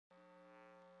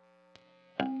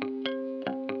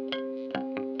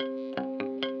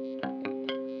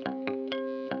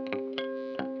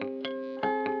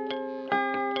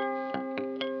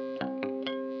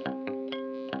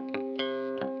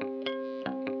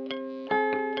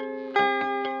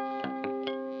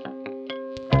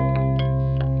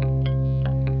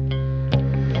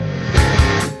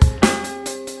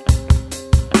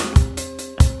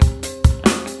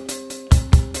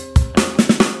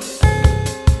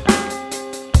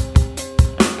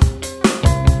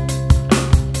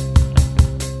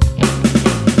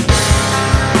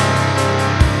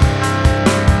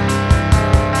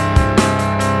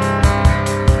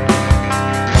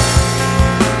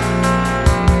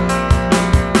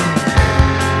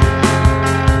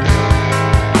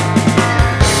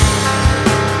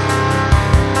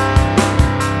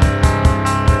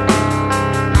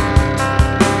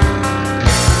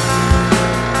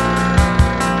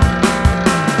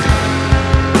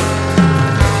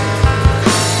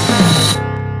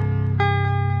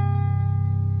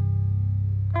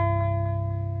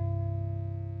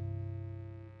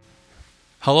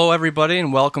Hello, everybody,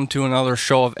 and welcome to another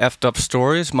show of Effed Up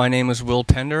Stories. My name is Will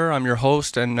Pender. I'm your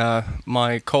host, and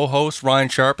my co-host, Ryan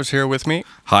Sharp, is here with me.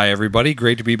 Hi, everybody.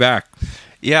 Great to be back.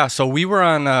 Yeah, so we were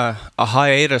on a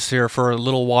hiatus here for a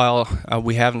little while.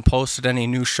 We haven't posted any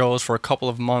new shows for a couple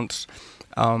of months.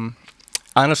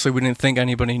 Honestly, we didn't think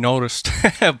anybody noticed,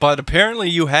 but apparently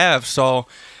you have. So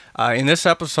in this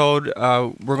episode,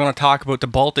 we're going to talk about the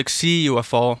Baltic Sea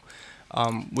UFO.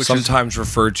 Which sometimes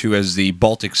referred to as the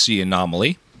Baltic Sea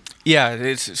anomaly. Yeah,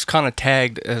 it's kind of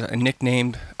tagged,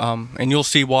 nicknamed, and you'll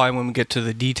see why when we get to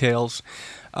the details.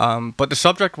 But the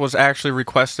subject was actually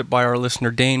requested by our listener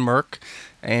Dane Mirk,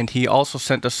 and he also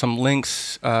sent us some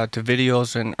links to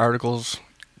videos and articles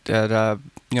that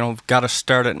got us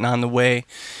started and on the way.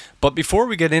 But before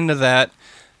we get into that,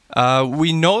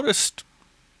 we noticed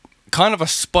kind of a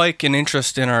spike in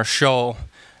interest in our show.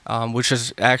 Which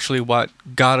is actually what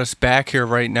got us back here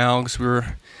right now, because we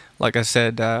were, like I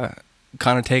said,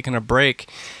 kind of taking a break.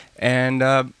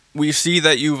 And we see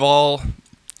that you've all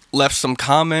left some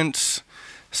comments,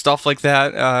 stuff like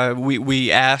that.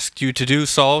 We asked you to do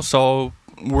so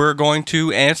we're going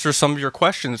to answer some of your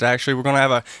questions. Actually, we're going to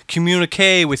have a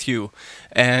communique with you.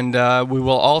 And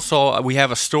we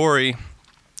have a story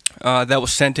that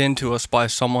was sent in to us by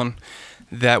someone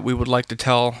that we would like to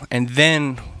tell, and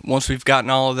then once we've gotten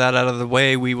all of that out of the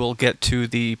way, we will get to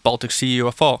the Baltic Sea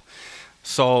UFO.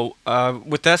 So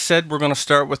with that said, we're going to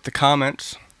start with the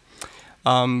comments.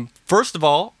 First of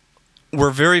all,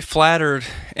 we're very flattered,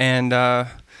 and I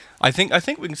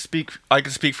think we can speak. I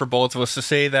can speak for both of us to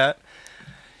say that.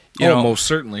 Most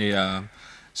certainly.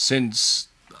 Since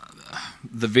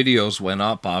the videos went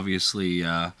up, obviously,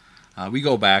 we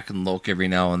go back and look every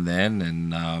now and then,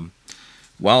 and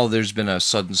well, there's been a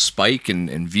sudden spike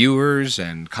in viewers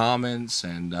and comments,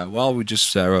 and we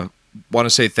just want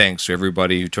to say thanks to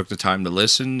everybody who took the time to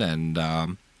listen, and I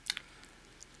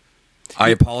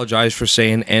apologize for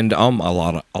saying a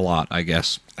lot, I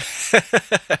guess.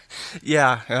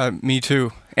 Yeah, me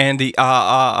too. And the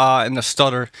and the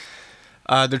stutter.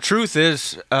 The truth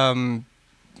is,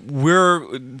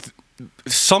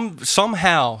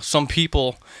 somehow some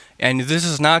people. And this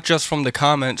is not just from the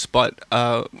comments, but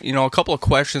a couple of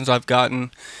questions I've gotten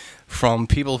from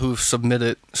people who've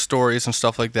submitted stories and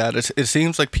stuff like that. It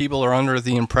seems like people are under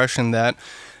the impression that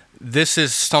this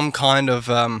is some kind of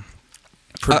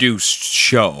produced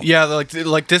show. Yeah,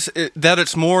 like this that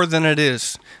it's more than it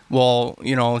is. Well,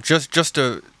 just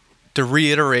to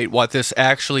reiterate what this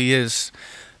actually is,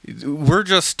 we're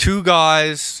just two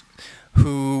guys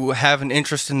who have an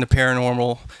interest in the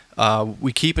paranormal.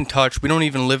 We keep in touch. We don't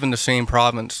even live in the same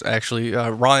province, actually.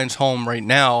 Ryan's home right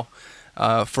now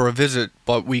for a visit,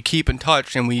 but we keep in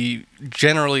touch, and we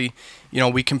generally,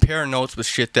 we compare notes with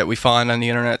shit that we find on the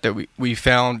internet that we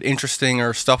found interesting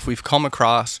or stuff we've come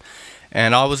across.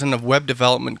 And I was in a web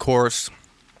development course,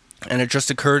 and it just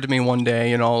occurred to me one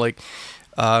day,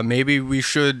 maybe we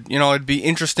should, it'd be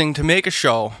interesting to make a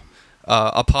show,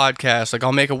 a podcast. Like,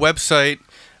 I'll make a website.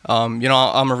 I'm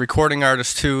a recording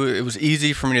artist too. It was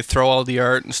easy for me to throw all the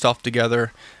art and stuff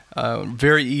together.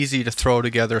 Very easy to throw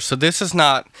together. So this is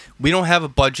not, we don't have a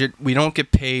budget. We don't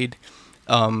get paid.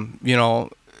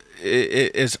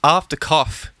 It's off the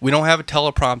cuff. We don't have a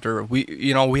teleprompter.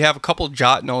 We have a couple of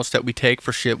jot notes that we take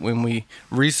for shit when we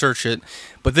research it.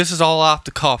 But this is all off the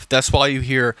cuff. That's why you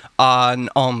hear and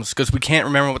ums, because we can't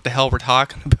remember what the hell we're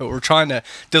talking about. We're trying to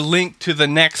link to the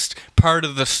next part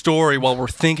of the story while we're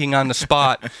thinking on the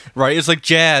spot, right? It's like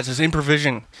jazz. It's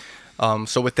improvising.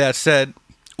 So with that said,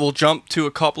 we'll jump to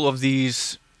a couple of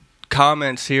these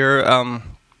comments here.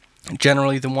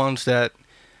 Generally the ones that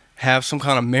have some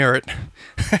kind of merit.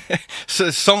 So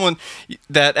someone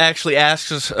that actually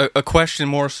asks us a question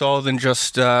more so than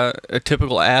just a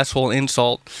typical asshole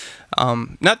insult.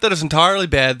 Not that it's entirely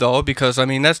bad though, because I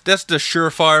mean that's the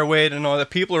surefire way to know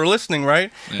that people are listening,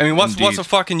 right? Yeah, I mean, what's a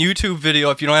fucking YouTube video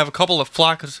if you don't have a couple of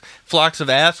flocks of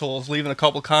assholes leaving a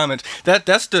couple comments?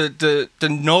 That's the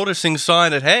noticing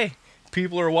sign that hey,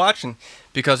 people are watching,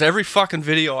 because every fucking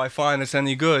video I find that's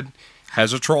any good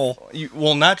has a troll.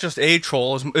 Well, not just a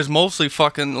troll. Is mostly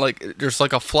fucking, like, there's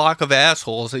like a flock of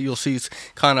assholes that you'll see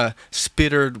kind of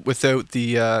spittered without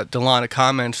the line of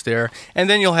comments there. And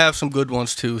then you'll have some good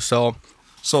ones too. So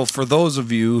for those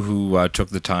of you who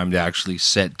took the time to actually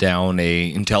set down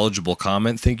a intelligible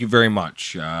comment, thank you very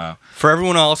much. For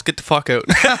everyone else, get the fuck out.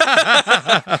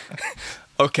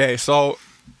 Okay, so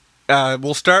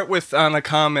we'll start with on a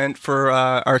comment for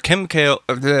our chemtrail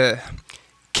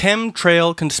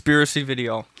conspiracy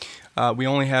video. We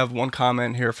only have one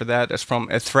comment here for that. That's from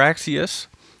Athraxius.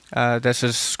 That's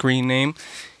his screen name.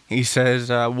 He says,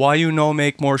 why you no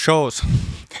make more shows?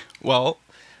 Well,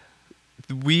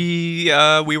 we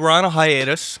were on a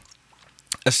hiatus.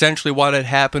 Essentially, what had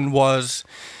happened was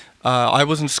I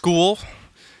was in school.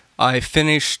 I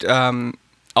finished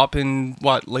up in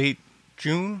late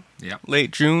June. Yeah.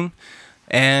 Late June,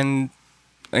 and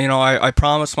I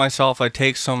promised myself I'd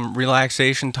take some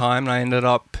relaxation time, and I ended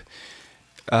up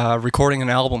recording an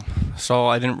album. So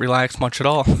I didn't relax much at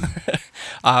all.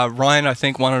 Ryan, I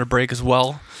think, wanted a break as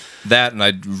well. That, and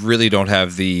I really don't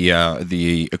have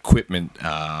the equipment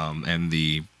and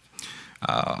the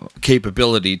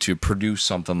capability to produce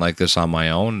something like this on my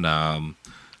own.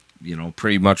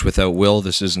 Pretty much without Will,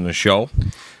 this isn't a show.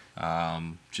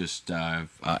 I'd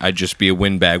just be a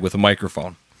windbag with a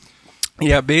microphone.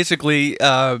 Yeah, basically,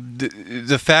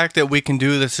 the fact that we can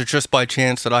do this is just by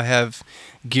chance that I have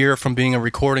gear from being a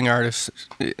recording artist,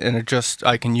 and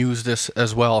I can use this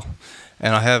as well.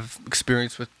 And I have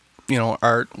experience with,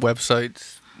 art,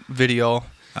 websites, video.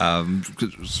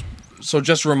 So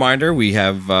just a reminder, we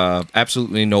have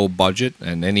absolutely no budget,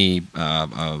 and any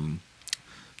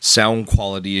sound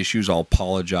quality issues, I'll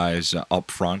apologize up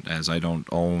front, as I don't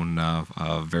own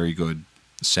very good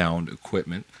sound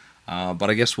equipment. But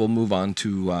I guess we'll move on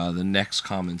to the next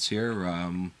comments here.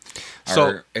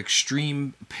 Our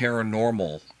extreme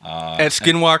paranormal at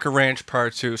Skinwalker Ranch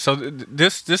Part 2. So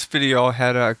this video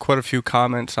had quite a few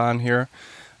comments on here.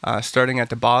 Starting at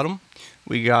the bottom,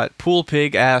 we got Pool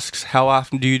Pig asks, how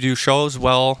often do you do shows?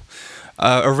 Well,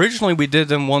 originally we did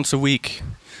them once a week.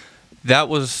 That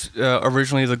was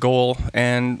originally the goal,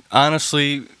 and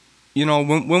honestly,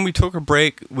 when we took a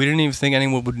break, we didn't even think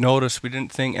anyone would notice. We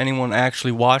didn't think anyone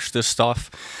actually watched this stuff.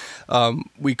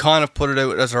 We kind of put it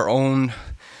out as our own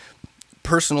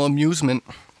personal amusement,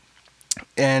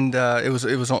 and it was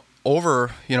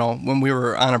over, when we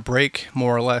were on a break,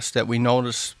 more or less, that we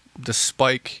noticed the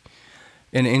spike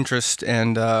in interest,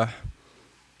 and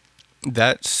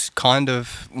that's kind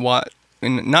of what,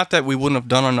 and not that we wouldn't have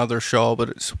done another show, but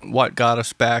it's what got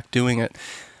us back doing it.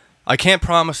 I can't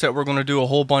promise that we're going to do a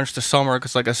whole bunch this summer,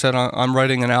 because like I said, I'm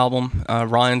writing an album.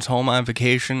 Ryan's home on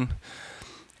vacation,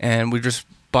 and we just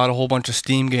bought a whole bunch of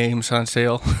Steam games on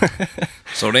sale.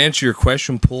 So to answer your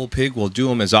question, Pool Pig, we'll do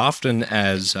them as often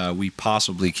as we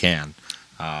possibly can.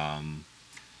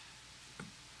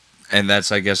 And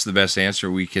that's, I guess, the best answer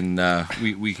we can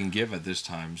give at this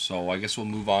time. So I guess we'll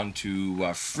move on to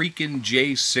freaking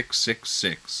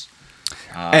J666.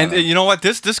 And you know what?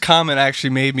 This comment actually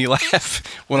made me laugh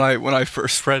when I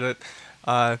first read it.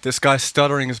 This guy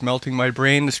stuttering is melting my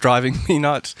brain. It's driving me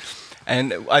nuts.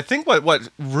 And I think what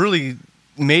really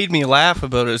made me laugh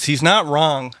about it is he's not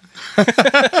wrong.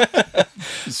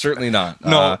 Certainly not.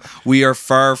 No. We are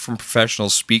far from professional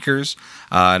speakers,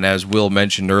 and as Will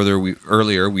mentioned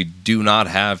earlier, we do not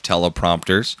have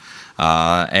teleprompters,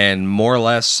 and more or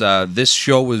less, this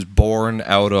show was born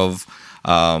out of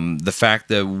the fact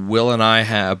that Will and I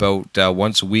have about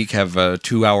once a week have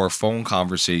 2-hour phone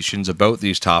conversations about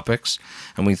these topics,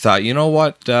 and we thought, you know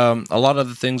what, a lot of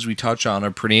the things we touch on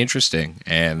are pretty interesting,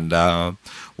 and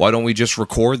why don't we just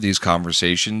record these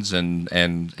conversations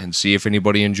and see if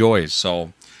anybody enjoys?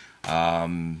 So,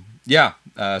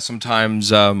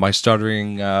 sometimes my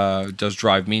stuttering does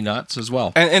drive me nuts as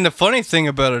well. And the funny thing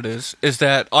about it is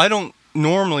that I don't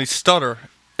normally stutter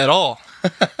at all.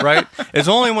 Right? It's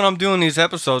only when I'm doing these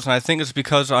episodes, and I think it's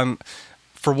because I'm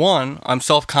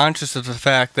self-conscious of the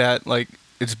fact that, like,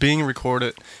 it's being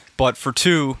recorded, but for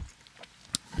two,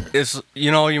 is,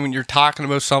 when you're talking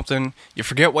about something, you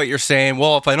forget what you're saying.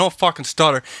 Well, if I don't fucking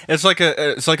stutter, it's like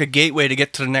a gateway to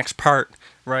get to the next part,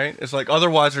 right? It's like,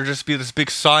 otherwise there'd just be this big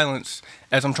silence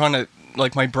as I'm trying to,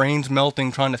 like, my brain's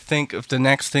melting, trying to think of the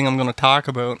next thing I'm going to talk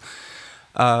about.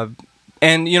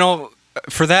 And,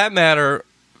 for that matter,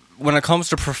 when it comes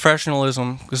to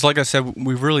professionalism, because like I said,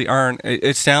 we really aren't.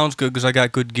 It sounds good because I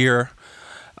got good gear.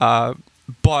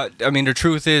 But, I mean, the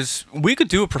truth is, we could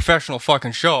do a professional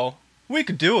fucking show. We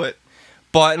could do it.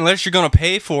 But unless you're going to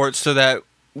pay for it so that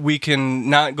we can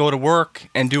not go to work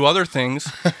and do other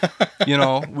things,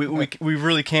 we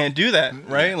really can't do that,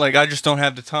 right? Like, I just don't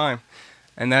have the time.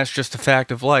 And that's just a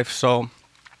fact of life. So,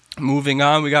 moving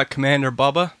on, we got Commander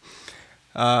Bubba.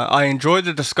 I enjoyed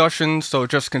the discussion, so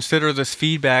just consider this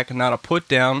feedback and not a put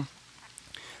down.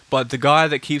 But the guy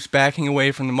that keeps backing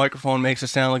away from the microphone makes it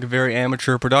sound like a very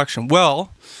amateur production.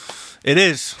 Well, it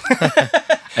is.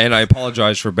 And I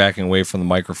apologize for backing away from the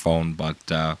microphone, but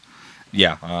I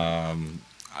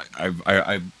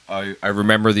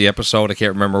remember the episode. I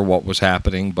can't remember what was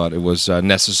happening, but it was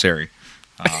necessary.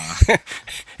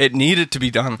 It needed to be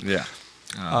done. Yeah.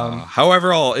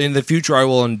 However, in the future, I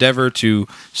will endeavor to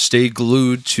stay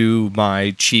glued to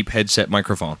my cheap headset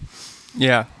microphone.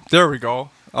 Yeah, there we go.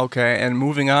 Okay, and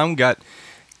moving on, we got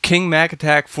King Mac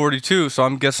Attack 42, so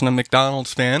I'm guessing a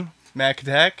McDonald's fan. Mac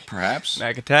Attack? Perhaps.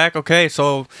 Mac Attack, okay,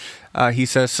 so he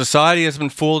says, society has been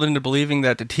fooled into believing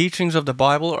that the teachings of the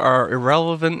Bible are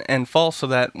irrelevant and false, so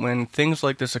that when things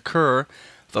like this occur,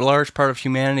 the large part of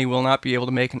humanity will not be able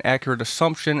to make an accurate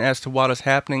assumption as to what is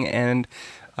happening and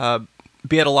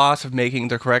be at a loss of making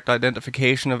the correct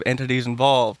identification of entities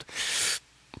involved.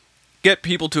 Get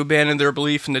people to abandon their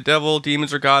belief in the devil,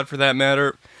 demons, or God for that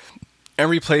matter, and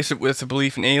replace it with a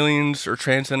belief in aliens or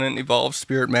transcendent evolved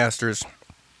spirit masters.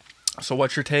 So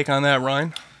what's your take on that,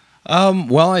 Ryan?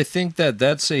 Well, I think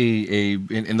that's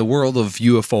in the world of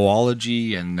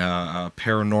UFOlogy and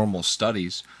paranormal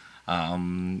studies,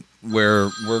 where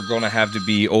we're going to have to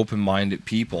be open-minded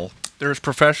people. There's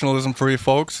professionalism for you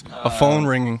folks. A phone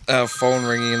ringing. A phone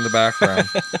ringing in the background.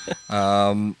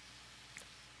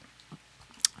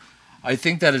 I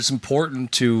think that it's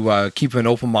important to keep an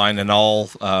open mind on all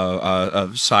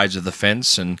sides of the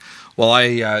fence. And while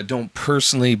I don't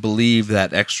personally believe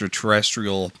that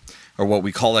extraterrestrial, or what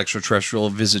we call extraterrestrial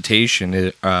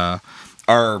visitation,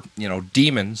 are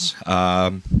demons,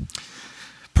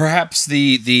 perhaps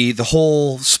the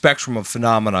whole spectrum of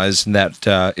phenomena isn't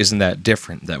that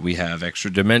different. That we have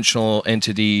extra-dimensional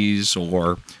entities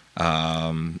or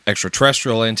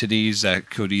extraterrestrial entities that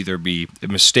could either be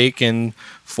mistaken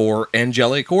for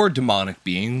angelic or demonic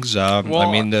beings. Well,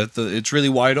 I mean, it's really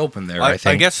wide open there, I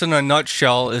think. I guess in a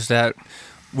nutshell is that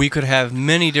we could have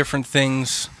many different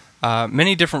things,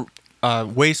 many different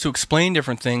ways to explain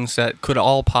different things that could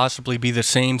all possibly be the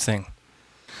same thing.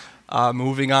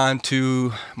 Moving on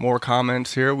to more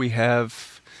comments here, we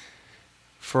have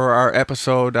for our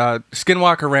episode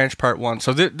Skinwalker Ranch Part 1.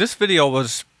 So this video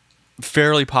was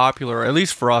fairly popular, at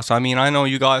least for us. I mean, I know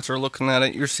you guys are looking at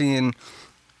it, you're seeing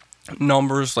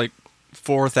numbers like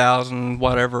 4,000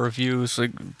 whatever views,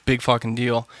 like big fucking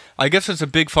deal. I guess it's a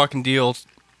big fucking deal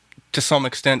to some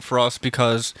extent for us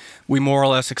because we more or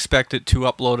less expect it to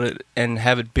upload it and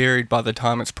have it buried by the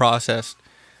time it's processed.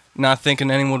 Not thinking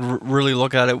anyone would really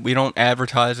look at it. We don't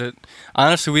advertise it.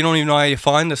 Honestly, we don't even know how you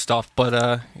find this stuff,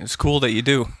 but it's cool that you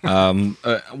do.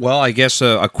 Well, I guess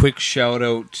a quick shout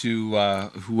out to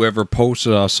whoever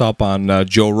posted us up on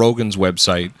Joe Rogan's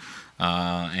website,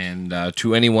 and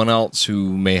to anyone else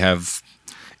who may have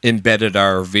embedded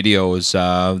our videos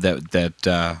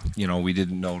that we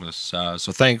didn't notice. So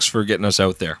thanks for getting us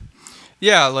out there.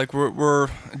 Yeah, like we're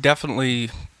definitely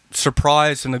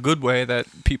surprised in a good way that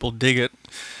people dig it.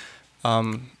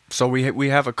 So we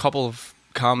have a couple of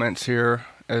comments here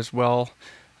as well.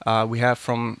 We have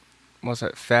from, what's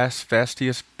that,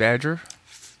 Fastius Badger?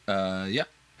 Yeah.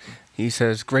 He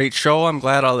says, great show. I'm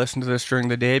glad I listened to this during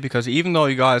the day because even though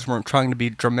you guys weren't trying to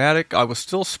be dramatic, I was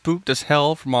still spooked as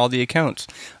hell from all the accounts.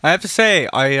 I have to say,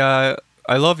 I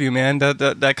love you, man.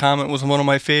 That comment was one of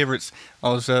my favorites. I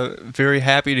was very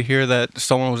happy to hear that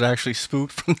someone was actually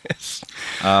spooked from this.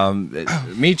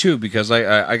 Me too, because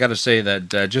I got to say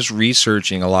that just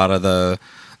researching a lot of the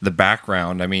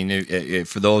background. I mean,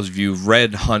 for those of you who've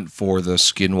read Hunt for the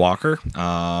Skinwalker,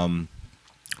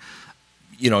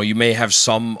 you may have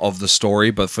some of the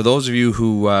story, but for those of you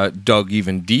who dug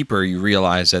even deeper, you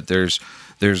realize that there's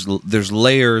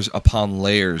layers upon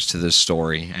layers to this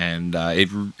story, and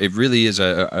it really is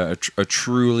a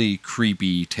truly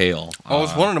creepy tale. Oh,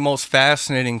 it's one of the most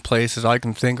fascinating places I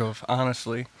can think of,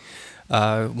 honestly.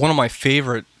 One of my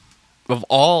favorite of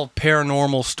all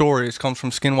paranormal stories comes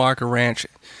from Skinwalker Ranch.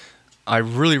 I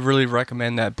really, really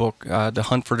recommend that book, The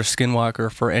Hunt for the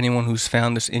Skinwalker, for anyone who's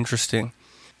found this interesting.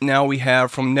 Now we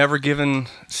have from Never Given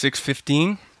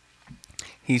 615.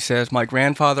 He says, my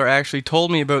grandfather actually told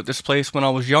me about this place when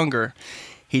I was younger.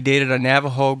 He dated a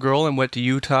Navajo girl and went to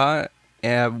Utah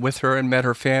with her and met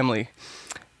her family.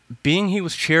 Being he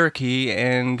was Cherokee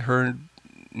and her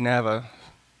Nava.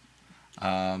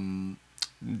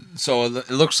 So it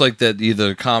looks like that either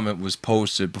the comment was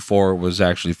posted before it was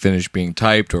actually finished being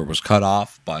typed or it was cut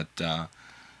off, but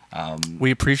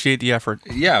we appreciate the effort.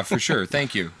 Yeah, for sure.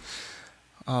 Thank you.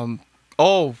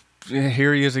 Oh,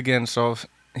 here he is again. So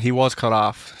he was cut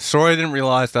off. Sorry, I didn't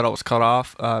realize that I was cut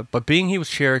off. But being he was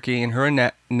Cherokee and her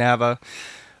Nava,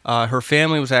 her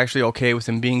family was actually okay with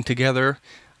him being together.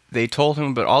 They told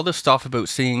him about all this stuff about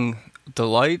seeing the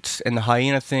lights and the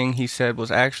hyena thing. He said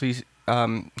was actually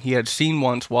he had seen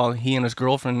once while he and his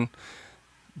girlfriend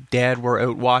dad were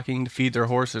out walking to feed their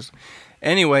horses.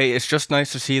 Anyway, it's just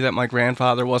nice to see that my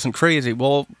grandfather wasn't crazy.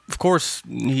 Well, of course,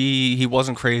 he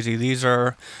wasn't crazy. These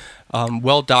are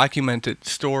well-documented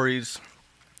stories.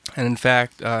 And in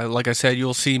fact, like I said,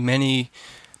 you'll see many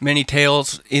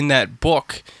tales in that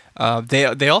book.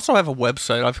 They also have a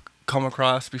website. I've come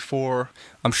across before.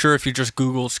 I'm sure if you just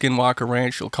Google Skinwalker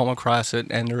Ranch, you'll come across it.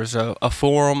 And there's a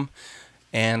forum,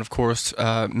 and of course,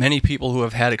 many people who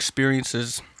have had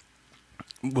experiences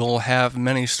will have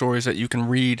many stories that you can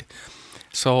read.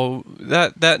 So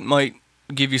that might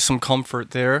give you some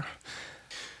comfort there.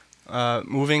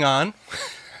 Moving on,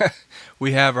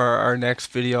 we have our next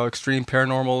video, Extreme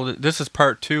Paranormal. This is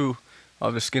part 2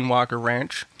 of the Skinwalker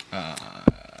Ranch.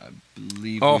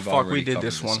 Oh fuck, we did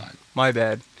this one. My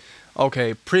bad.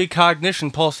 Okay,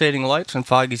 precognition, pulsating lights, and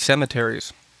foggy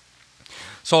cemeteries.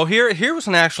 So here was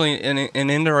actually an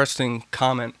interesting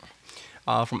comment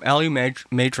from Ali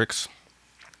Matrix.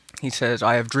 He says,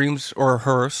 I have dreams, or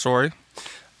her, sorry.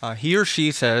 He or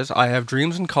she says, I have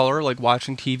dreams in color like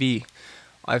watching TV.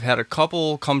 I've had a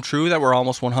couple come true that were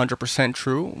almost 100%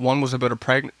 true. One was about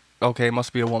a okay, it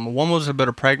must be a woman. One was about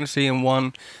a pregnancy and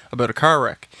one about a car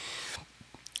wreck.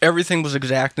 Everything was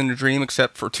exact in the dream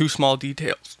except for 2 small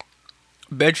details.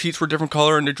 Bed sheets were different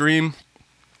color in the dream,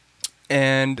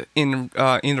 and in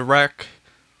the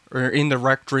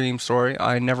wreck dream, sorry,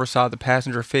 I never saw the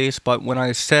passenger face, but when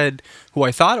I said who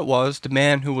I thought it was, the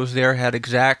man who was there had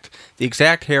the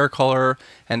exact hair color,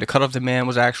 and the cut of the man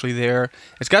was actually there.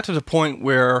 It's got to the point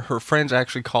where her friends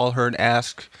actually call her and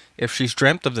ask if she's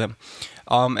dreamt of them.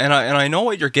 And I know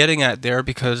what you're getting at there,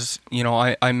 because, you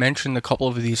know, I mentioned a couple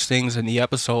of these things in the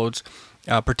episodes.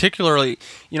 Particularly,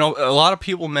 you know, a lot of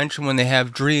people mention when they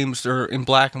have dreams, they're in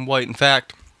black and white. In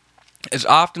fact, it's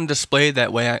often displayed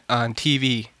that way on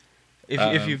TV,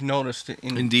 if you've noticed.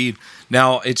 Indeed.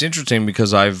 Now, it's interesting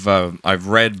because I've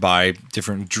read by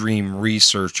different dream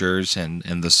researchers and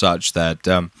the such that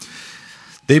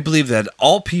they believe that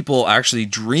all people actually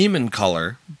dream in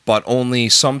color, but only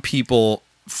some people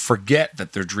forget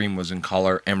that their dream was in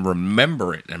color and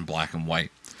remember it in black and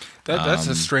white. That's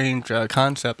a strange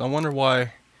concept. I wonder why. It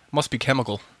must be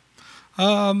chemical.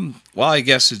 Well, I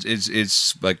guess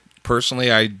it's like,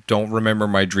 personally, I don't remember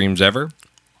my dreams ever.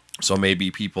 So maybe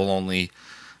people only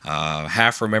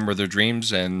half remember their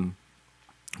dreams and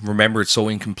remember it so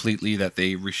incompletely that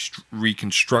they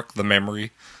reconstruct the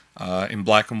memory in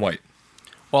black and white.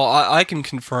 Well, I can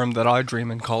confirm that I dream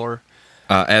in color.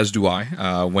 As do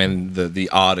I, when the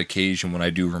odd occasion when I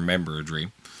do remember a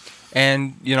dream.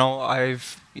 And, you know,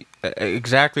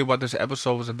 exactly what this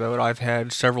episode was about. I've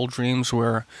had several dreams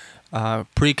where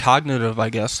precognitive, I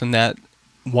guess, and that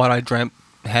what I dreamt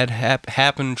had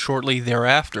happened shortly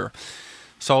thereafter.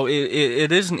 So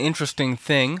it is an interesting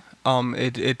thing.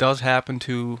 It does happen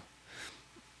to,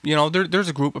 you know, there's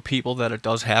a group of people that it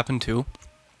does happen to.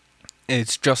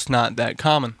 It's just not that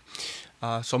common.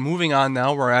 So moving on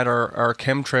now, we're at our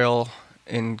chemtrails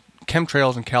in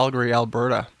Calgary,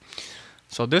 Alberta.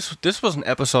 So this was an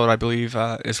episode, I believe,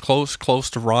 is close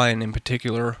to Ryan in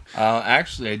particular.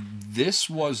 Actually, this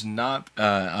was not.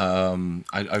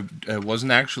 It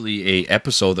wasn't actually a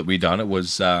episode that we done. It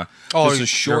was just a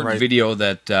short video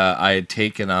that I had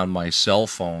taken on my cell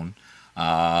phone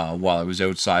while I was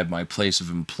outside my place of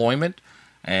employment,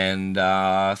 and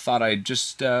thought I'd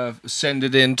just send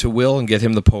it in to Will and get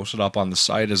him to post it up on the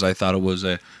site, as I thought it was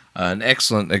an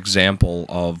excellent example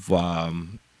of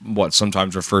what's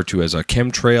sometimes referred to as a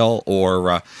chemtrail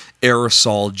or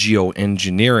aerosol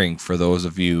geoengineering, for those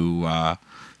of you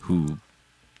who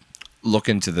look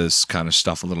into this kind of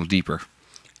stuff a little deeper.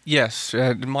 Yes,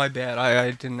 my bad.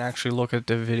 I didn't actually look at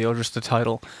the video, just the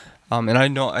title. And I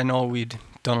know we'd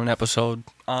done an episode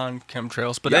on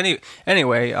chemtrails, but yep.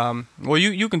 Anyway, well,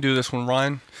 you can do this one,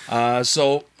 Ryan.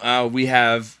 So we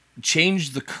have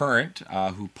Changed the Current,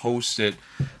 who posted,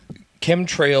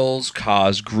 chemtrails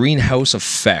cause greenhouse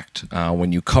effect.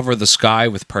 When you cover the sky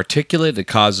with particulate, it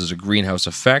causes a greenhouse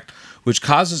effect, which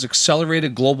causes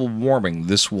accelerated global warming.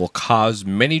 This will cause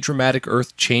many dramatic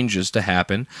Earth changes to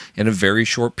happen in a very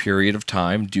short period of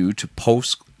time due to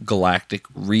post-galactic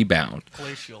rebound.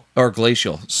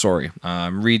 Glacial, sorry.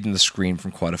 I'm reading the screen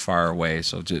from quite a far away,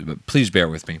 so please bear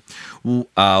with me.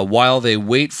 While they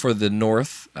wait for the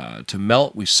North to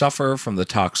melt, we suffer from the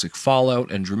toxic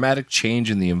fallout and dramatic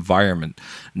change in the environment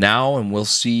now, and we'll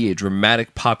see a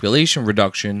dramatic population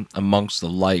reduction amongst the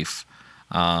life.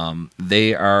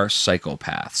 They are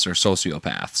psychopaths or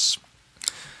sociopaths.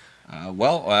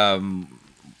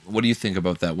 What do you think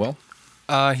about that, Will?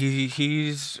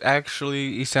 He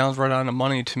sounds right on the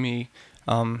money to me.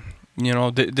 You know,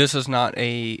 this is not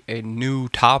a new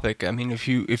topic. I mean, if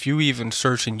you even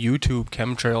search in YouTube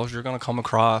chemtrails, you're going to come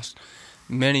across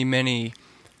many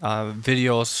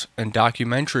videos and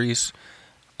documentaries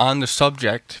on the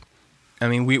subject. I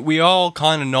mean, we all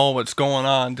kind of know what's going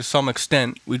on to some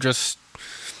extent.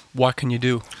 What can you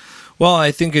do? Well,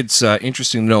 I think it's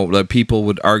interesting to note that people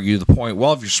would argue the point,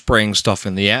 well, if you're spraying stuff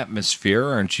in the atmosphere,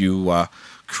 aren't you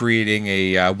creating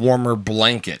a warmer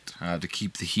blanket to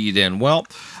keep the heat in? Well,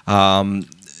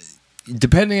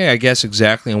 depending, I guess,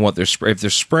 exactly on what they're spraying. If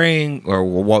they're spraying, or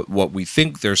what we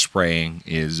think they're spraying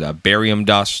is barium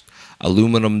dust,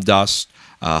 aluminum dust,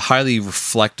 highly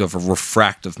reflective or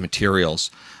refractive materials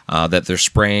that they're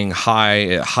spraying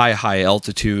high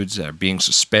altitudes, being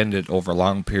suspended over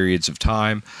long periods of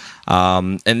time.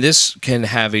 And this can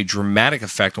have a dramatic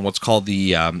effect on what's called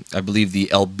the, I believe, the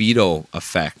albedo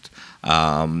effect,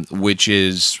 which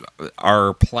is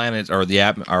our planet, or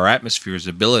our atmosphere's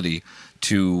ability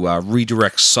to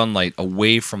redirect sunlight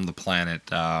away from the planet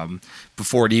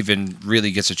before it even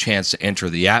really gets a chance to enter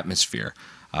the atmosphere.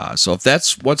 So if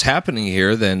that's what's happening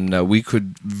here, then we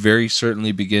could very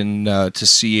certainly begin to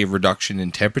see a reduction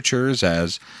in temperatures,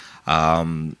 as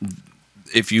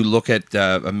if you look at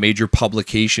major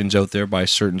publications out there by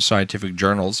certain scientific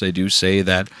journals, they do say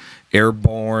that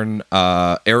airborne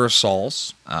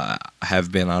aerosols have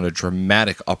been on a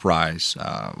dramatic uprise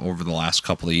over the last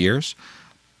couple of years.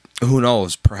 Who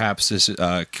knows? Perhaps this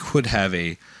could have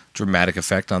a dramatic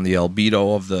effect on the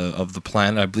albedo of the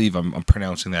planet. I believe I'm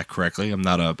pronouncing that correctly. I'm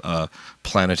not a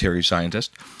planetary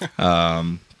scientist.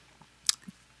 But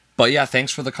yeah,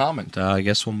 thanks for the comment. I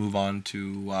guess we'll move on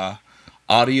to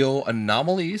audio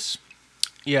anomalies.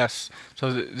 Yes.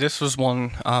 So this was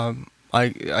one.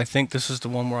 I think this is the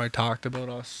one where I talked about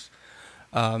us.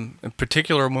 In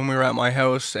particular, when we were at my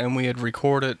house and we had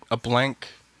recorded a blank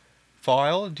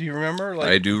file. Do you remember?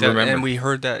 I do remember. And we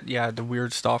heard that, yeah, the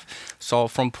weird stuff. So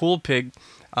from Pool Pig,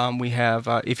 we have,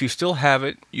 if you still have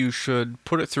it, you should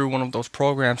put it through one of those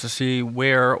programs to see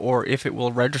where or if it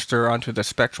will register onto the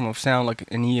spectrum of sound,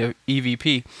 like an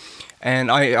EVP.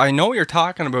 And I know what you're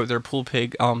talking about there, Pool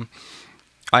Pig.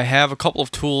 I have a couple of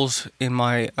tools in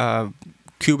my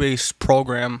Cubase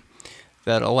program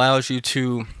that allows you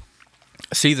to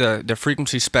see the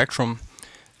frequency spectrum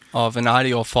of an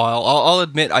audio file. I'll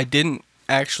admit I didn't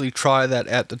actually try that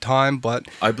at the time, but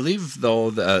I believe,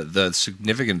 though, the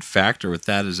significant factor with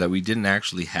that is that we didn't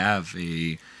actually have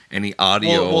any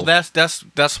audio. Well, that's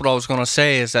what I was going to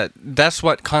say, is that's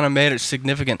what kind of made it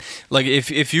significant. Like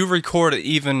if you record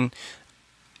even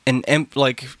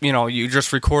like, you know, you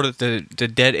just recorded the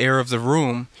dead air of the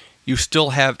room, you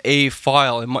still have a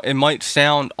file. It might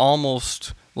sound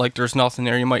almost like there's nothing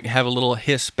there. You might have a little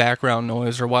hiss background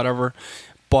noise or whatever,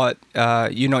 but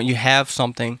you know, you have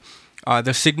something.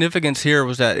 The significance here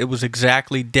was that it was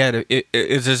exactly dead.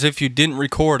 It's as if you didn't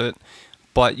record it,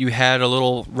 but you had a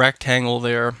little rectangle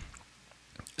there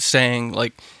saying,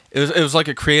 like, it was like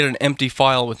it created an empty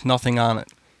file with nothing on it.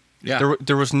 Yeah.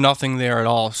 There was nothing there at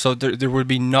all, so there would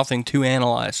be nothing to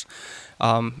analyze.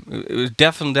 It was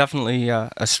definitely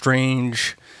a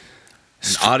strange...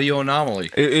 An audio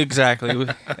anomaly. Exactly. It was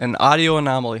an audio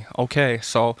anomaly. Okay,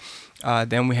 so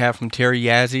then we have from Terry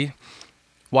Yazzie.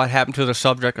 What happened to the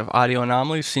subject of audio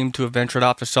anomalies? Seemed to have ventured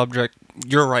off the subject.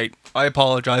 You're right. I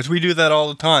apologize. We do that all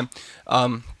the time.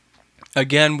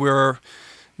 Again, we're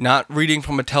not reading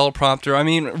from a teleprompter. I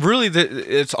mean, really,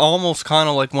 it's almost kind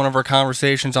of like one of our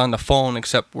conversations on the phone,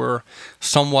 except we're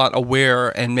somewhat aware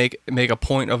and make a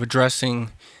point of addressing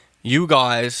you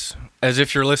guys as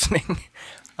if you're listening.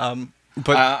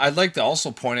 But I'd like to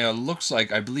also point out, it looks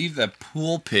like, I believe that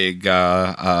Pool Pig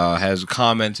has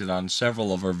commented on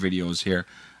several of our videos here.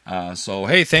 So,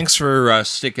 hey, thanks for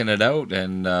sticking it out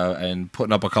and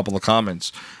putting up a couple of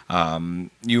comments.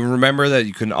 You remember that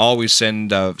you can always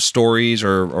send stories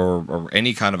or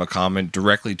any kind of a comment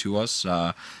directly to us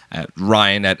at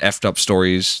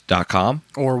ryan@effedupstories.com.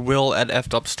 Or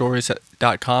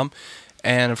will@effedupstories.com.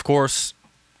 And, of course...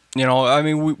 You know, I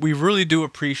mean, we really do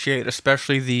appreciate,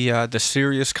 especially the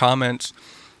serious comments,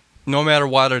 no matter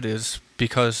what it is,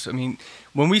 because, I mean,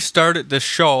 when we started this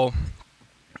show,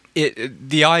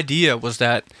 the idea was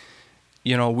that,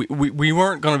 you know, we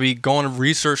weren't going to be going and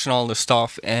researching all this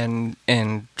stuff and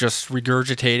just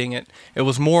regurgitating it. It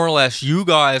was more or less you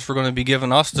guys were going to be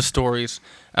giving us the stories,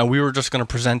 and we were just going to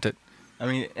present it. I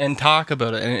mean, and talk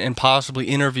about it, and possibly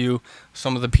interview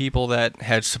some of the people that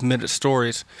had submitted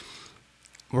stories.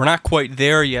 We're not quite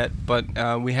there yet, but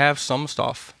we have some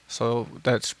stuff, so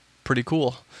that's pretty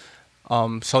cool.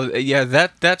 So yeah,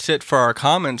 that's it for our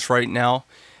comments right now,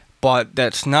 but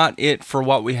that's not it for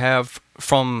what we have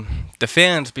from the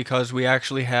fans, because we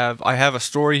actually I have a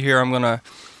story here I'm gonna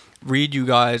read you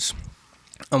guys,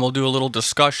 and we'll do a little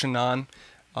discussion on.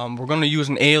 We're gonna use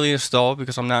an alias though,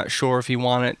 because I'm not sure if he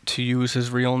wanted to use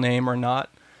his real name or not,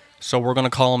 so we're gonna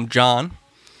call him John.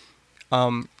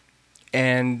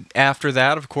 And after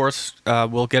that, of course,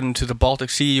 we'll get into the Baltic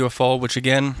Sea UFO, which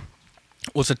again,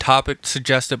 was a topic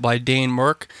suggested by Dane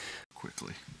Mirk.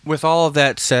 Quickly. With all of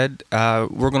that said,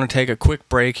 we're going to take a quick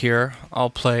break here. I'll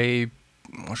play...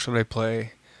 What should I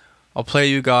play? I'll play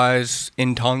you guys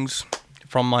In Tongues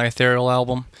from my Ethereal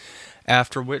album,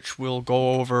 after which we'll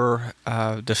go over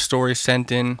the story sent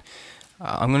in.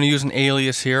 I'm going to use an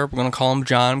alias here. We're going to call him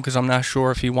John because I'm not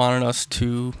sure if he wanted us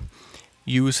to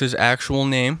use his actual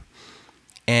name.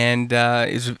 And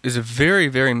is a very,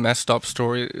 very messed up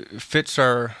story. It fits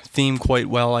our theme quite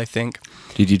well, I think.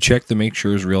 Did you check to make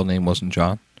sure his real name wasn't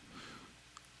John?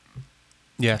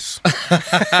 Yes.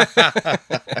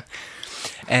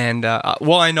 And,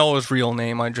 well, I know his real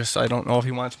name. I don't know if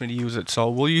he wants me to use it. So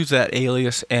we'll use that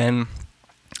alias. And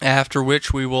after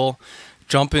which we will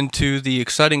jump into the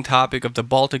exciting topic of the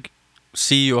Baltic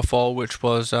Sea UFO, which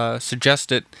was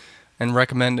suggested and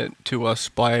recommended to us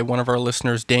by one of our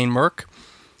listeners, Dane Mirk.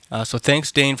 So thanks,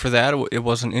 Dane, for that. It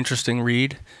was an interesting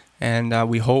read. And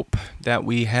we hope that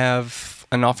we have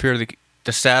enough here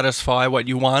to satisfy what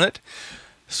you wanted.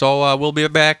 So we'll be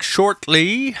back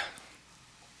shortly.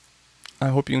 I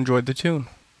hope you enjoyed the tune.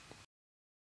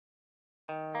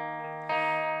 All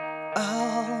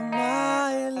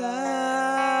my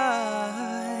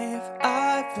life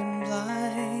I've been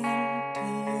blind to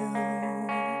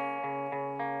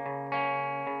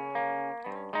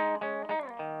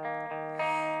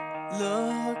you,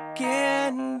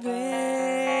 looking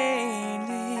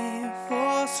vainly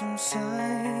for some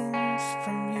signs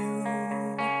from you.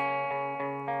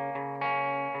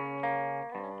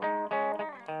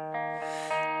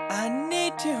 I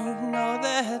need to know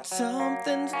that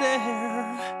something's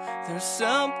there. There's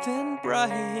something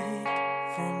bright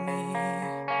for me.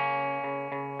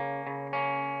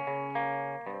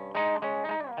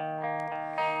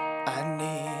 I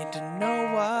need to know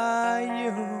why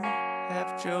you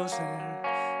have chosen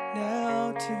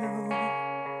now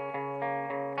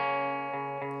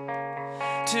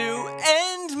to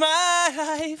end my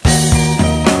life.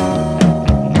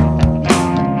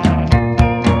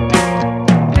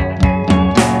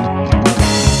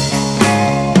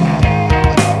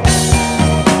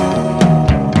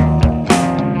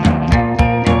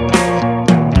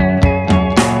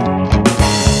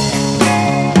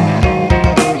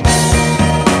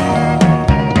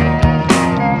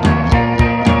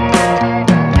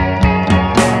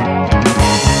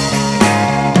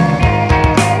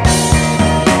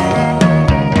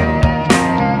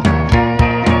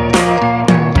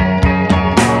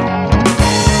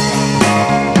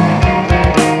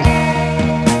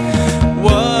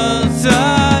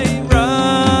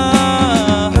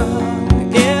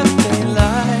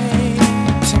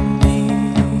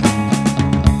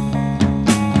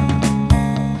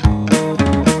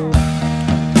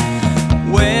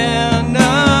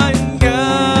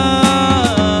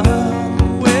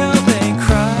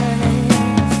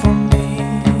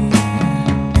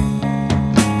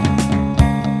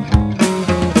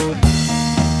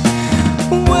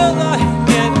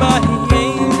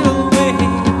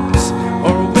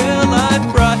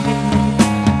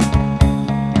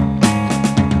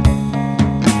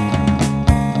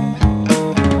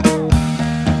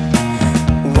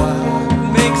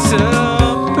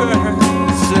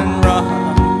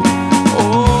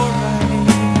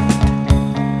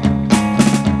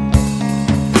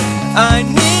 I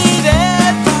need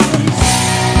advice.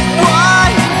 Why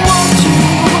won't you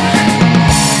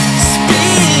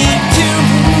speak to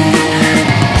me?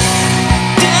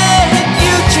 Did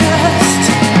you just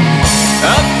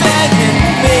abandon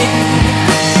me?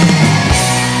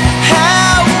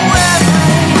 How am I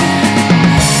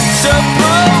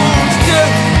supposed to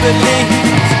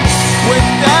believe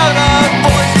without a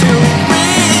voice to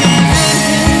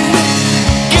reason?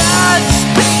 God,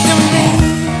 speak to me.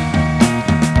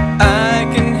 I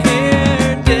can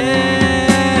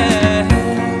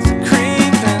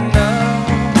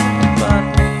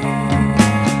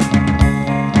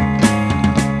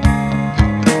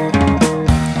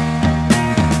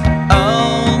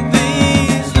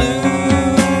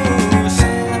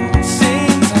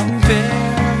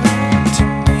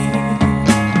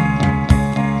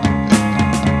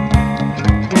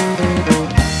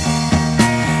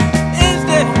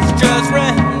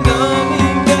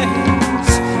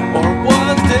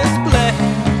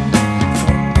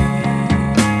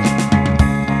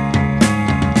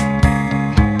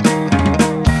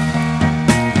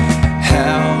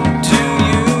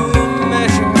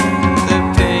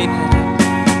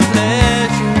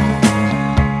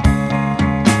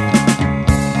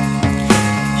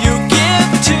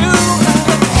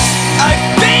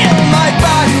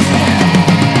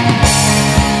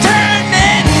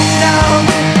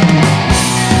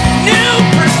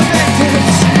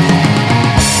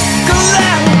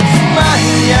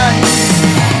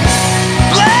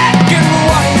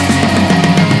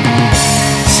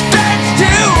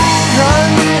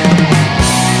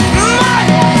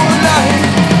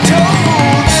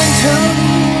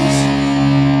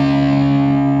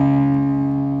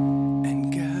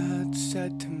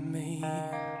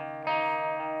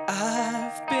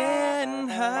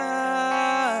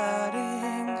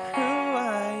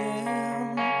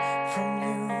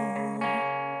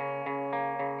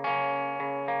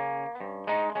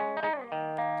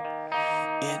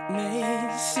It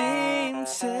may seem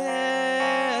selfish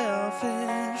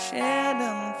and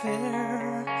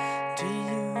unfair to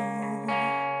you,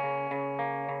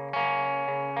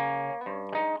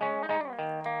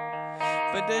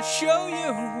 but to show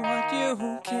you what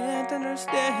you can't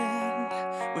understand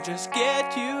will just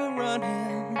get you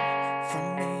running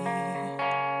from me.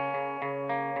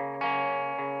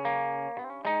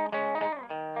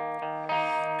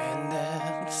 And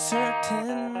that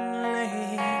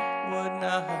certainly would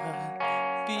not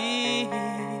be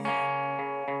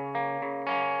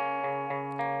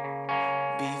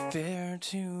fair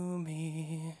to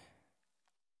me.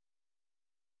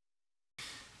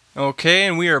 Okay,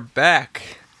 and we are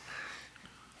back.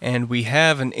 And we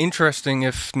have an interesting,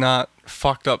 if not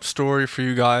fucked up story for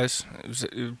you guys. It was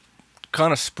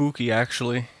kind of spooky,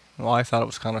 actually. Well, I thought it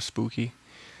was kind of spooky.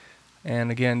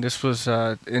 And again, this was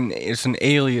it's an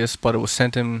alias, but it was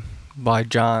sent in by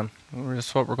John.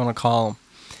 That's what we're going to call him.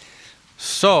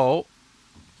 So,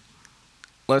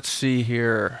 let's see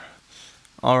here.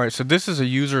 Alright, so this is a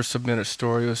user-submitted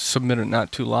story. It was submitted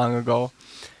not too long ago.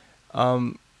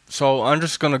 So I'm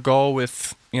just going to go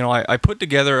with, I put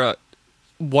together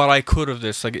what I could of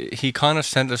this. Like, he kind of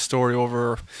sent the story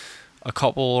over a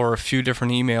couple or a few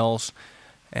different emails,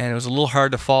 and it was a little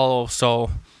hard to follow,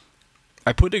 so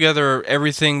I put together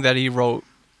everything that he wrote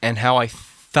and how I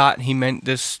thought he meant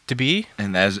this to be.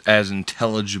 And as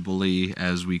intelligibly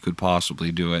as we could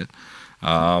possibly do it.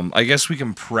 I guess we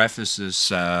can preface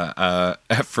this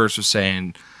at first with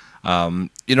saying,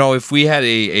 if we had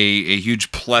a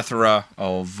huge plethora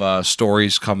of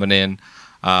stories coming in,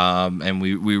 and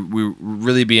we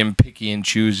really being picky and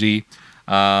choosy,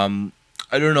 I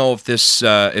don't know if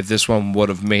this one would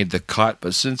have made the cut,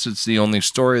 but since it's the only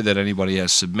story that anybody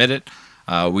has submitted,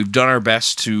 we've done our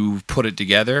best to put it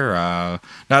together.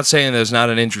 Not saying there's not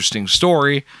an interesting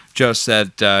story, just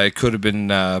that it could have been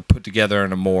put together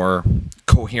in a more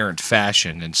coherent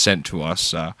fashion and sent to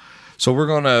us. So we're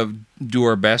going to do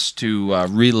our best to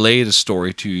relay the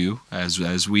story to you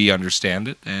as we understand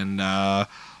it, and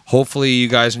hopefully you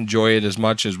guys enjoy it as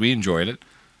much as we enjoyed it.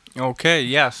 Okay,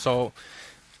 yeah, so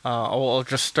I'll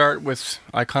just start with,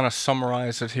 I kind of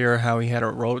summarize it here, how he had it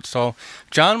wrote. So,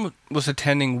 John was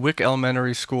attending Wick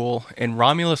Elementary School in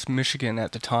Romulus, Michigan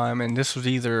at the time, and this was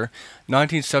either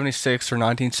 1976 or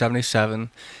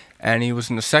 1977, and he was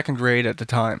in the second grade at the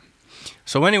time.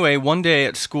 So anyway, one day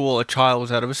at school, a child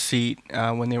was out of his seat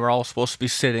when they were all supposed to be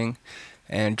sitting,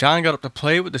 and John got up to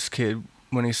play with this kid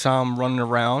when he saw him running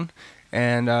around,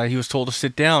 and he was told to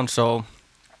sit down. So,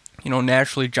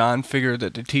 naturally John figured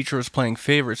that the teacher was playing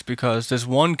favorites because this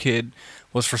one kid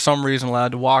was for some reason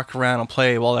allowed to walk around and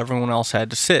play while everyone else had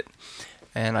to sit.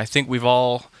 And I think we've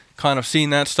all kind of seen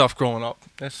that stuff growing up.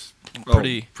 That's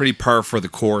pretty par for the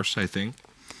course, I think.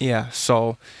 Yeah,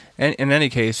 so in any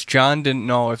case, John didn't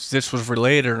know if this was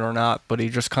related or not, but he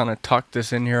just kind of tucked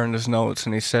this in here in his notes,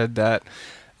 and he said that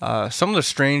some of the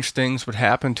strange things would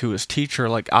happen to his teacher,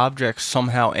 like objects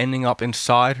somehow ending up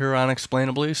inside her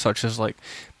unexplainably, such as like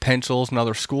pencils and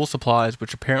other school supplies,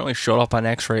 which apparently showed up on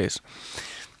x-rays.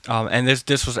 And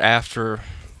this was after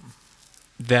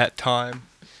that time.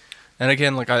 And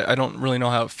again, like I don't really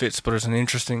know how it fits, but it's an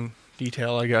interesting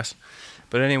detail, I guess.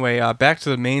 But anyway, back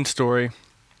to the main story.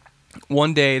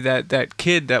 One day, that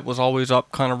kid that was always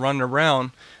up kind of running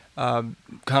around, kind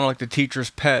of like the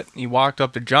teacher's pet, he walked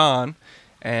up to John,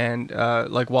 and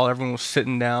like while everyone was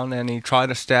sitting down, and he tried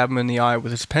to stab him in the eye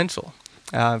with his pencil.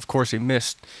 Of course, he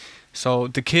missed. So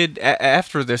the kid,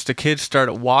 after this, the kid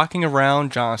started walking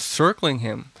around John, circling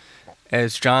him.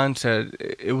 As John said,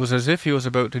 it was as if he was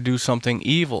about to do something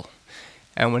evil.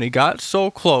 And when he got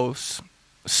so close,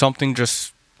 something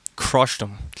just crushed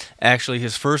him. Actually,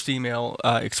 his first email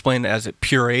explained it as it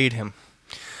pureed him.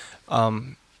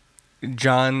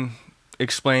 John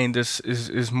explained this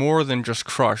is more than just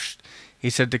crushed. He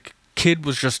said the kid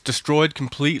was just destroyed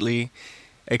completely,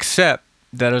 except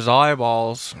that his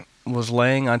eyeballs was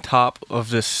laying on top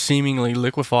of this seemingly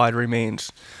liquefied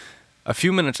remains. A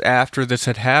few minutes after this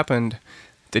had happened,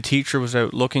 the teacher was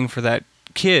out looking for that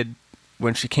kid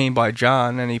when she came by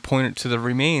John, and he pointed to the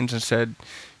remains and said,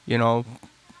 this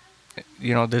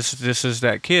is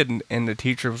that kid. And the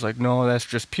teacher was like, no, that's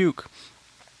just puke.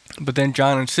 But then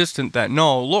John insisted that,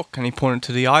 no, look, and he pointed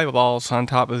to the eyeballs on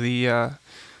top of the,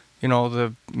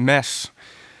 the mess.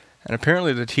 And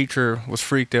apparently the teacher was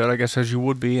freaked out, I guess, as you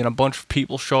would be, and a bunch of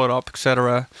people showed up,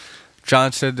 etc.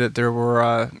 John said that there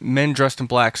were men dressed in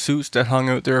black suits that hung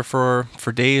out there for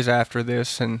days after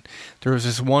this, and there was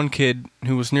this one kid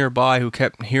who was nearby who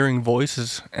kept hearing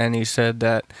voices, and he said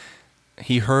that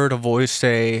he heard a voice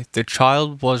say, "The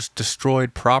child was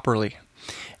destroyed properly."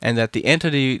 and that the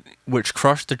entity which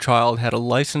crushed the child had a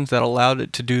license that allowed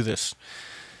it to do this.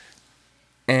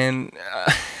 And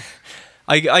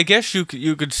I guess you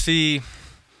could see,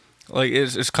 like,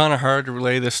 it's kind of hard to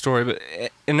relay this story, but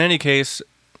in any case,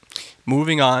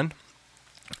 moving on,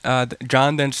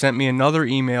 John then sent me another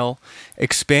email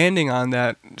expanding on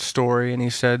that story, and he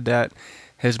said that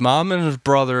his mom and his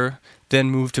brother then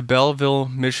moved to Belleville,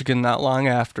 Michigan not long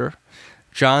after.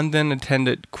 John then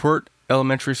attended Quirt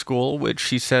Elementary School, which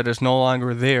he said is no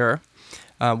longer there.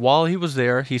 While he was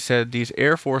there, he said these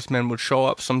Air Force men would show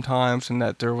up sometimes and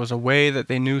that there was a way that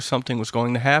they knew something was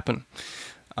going to happen.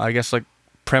 I guess like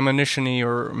premonition-y,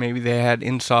 or maybe they had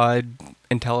inside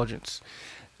intelligence.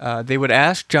 They would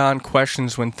ask John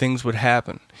questions when things would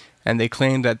happen, and they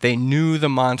claimed that they knew the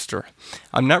monster.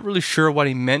 I'm not really sure what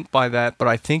he meant by that, but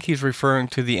I think he's referring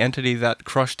to the entity that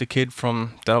crushed the kid that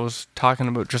I was talking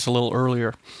about just a little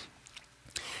earlier.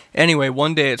 Anyway,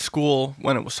 one day at school,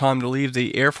 when it was time to leave,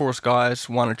 the Air Force guys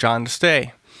wanted John to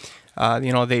stay.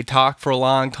 They talked for a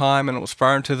long time, and it was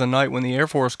far into the night when the Air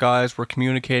Force guys were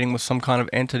communicating with some kind of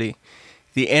entity.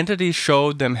 The entity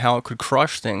showed them how it could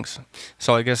crush things,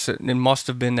 so I guess it must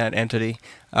have been that entity.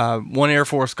 One Air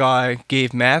Force guy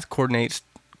gave math coordinates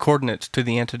to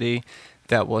the entity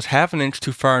that was half an inch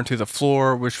too far into the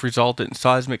floor, which resulted in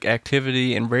seismic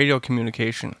activity and radio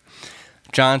communication.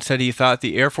 John said he thought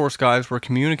the Air Force guys were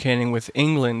communicating with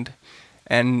England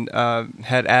and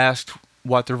had asked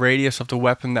what the radius of the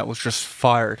weapon that was just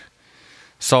fired.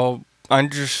 So I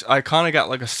kind of got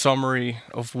like a summary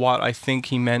of what I think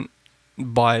he meant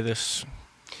by this,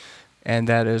 and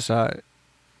that is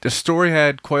the story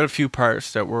had quite a few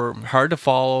parts that were hard to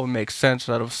follow and make sense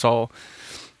out of, so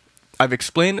I've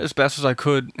explained as best as I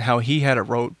could how he had it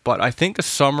wrote, but I think the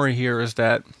summary here is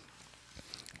that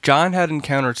John had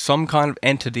encountered some kind of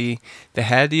entity that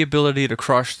had the ability to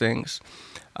crush things,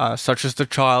 such as the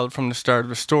child from the start of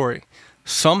the story.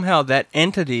 Somehow that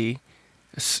entity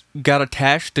got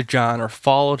attached to John or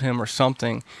followed him or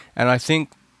something, and I think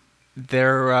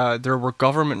there were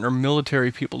government or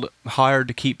military people hired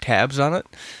to keep tabs on it.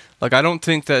 Like, I don't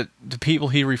think that the people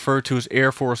he referred to as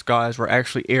Air Force guys were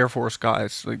actually Air Force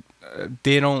guys. Like,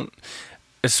 they don't,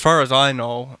 as far as I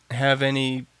know, have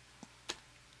any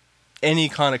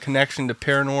kind of connection to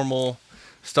paranormal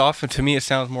stuff. And to me, it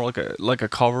sounds more like a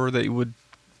cover that you would,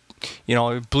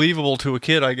 believable to a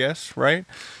kid, I guess, right?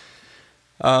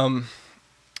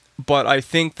 But I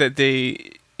think that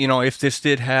they, if this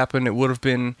did happen, it would have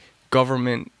been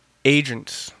government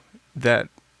agents that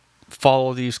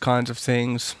follow these kinds of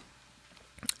things.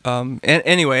 And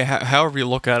anyway, however you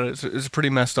look at it, it's a pretty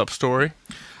messed up story.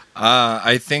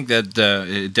 I think that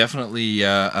it definitely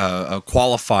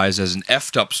qualifies as an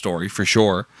effed up story for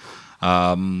sure.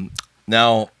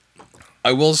 Now,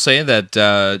 I will say that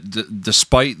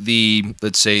despite the,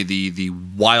 let's say, the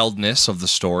wildness of the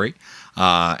story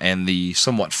and the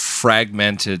somewhat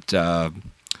fragmented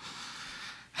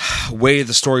way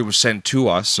the story was sent to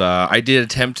us, I did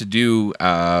attempt to do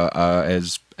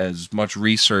as much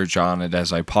research on it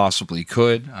as I possibly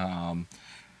could.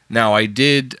 Now, I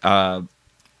did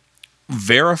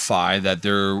verify that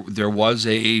there was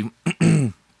a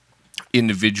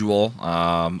individual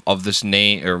of this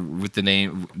name, or with the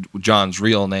name John's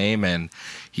real name, and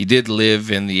he did live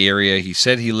in the area he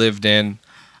said he lived in,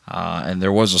 and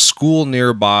there was a school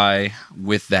nearby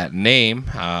with that name.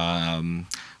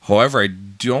 However, I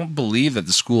don't believe that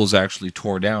the school is actually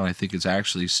tore down. I think it's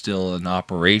actually still in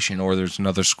operation, or there's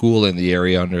another school in the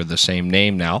area under the same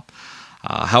name now.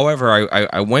 However,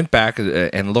 I went back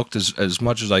and looked as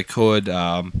much as I could,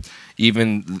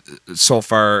 even so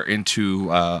far into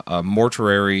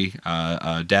mortuary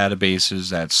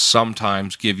databases that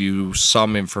sometimes give you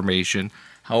some information.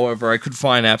 However, I could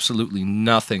find absolutely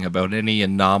nothing about any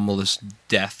anomalous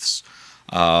deaths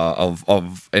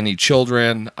of any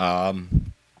children.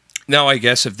 Now, I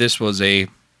guess if this was a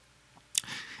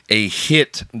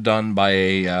hit done by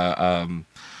a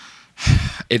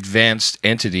advanced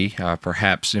entity,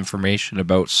 perhaps information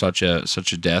about such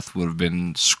a death would have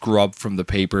been scrubbed from the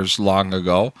papers long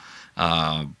ago,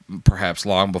 perhaps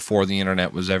long before the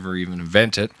internet was ever even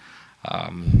invented.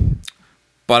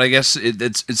 But I guess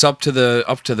it's up to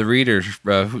the reader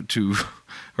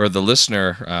or the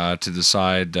listener to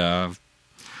decide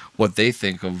what they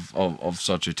think of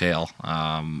such a tale.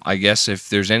 I guess if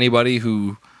there's anybody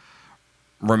who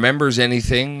remembers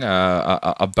anything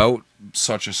about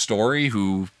such a story,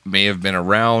 who may have been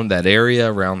around that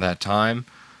area around that time,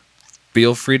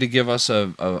 feel free to give us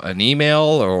an email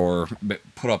or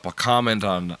put up a comment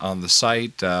on the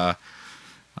site.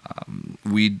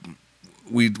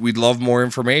 we'd love more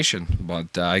information,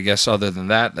 but I guess other than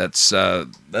that, that's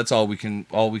all we can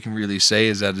really say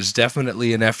is that it's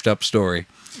definitely an effed up story.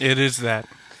 It is that,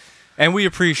 and we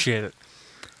appreciate it.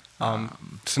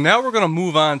 So now we're going to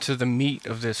move on to the meat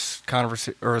of this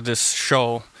this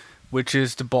show, which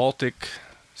is the Baltic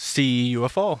Sea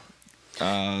UFO.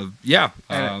 And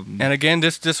again,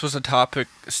 this was a topic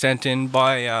sent in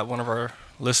by one of our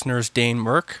listeners, Dane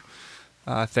Mirk.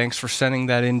 Thanks for sending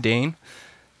that in, Dane.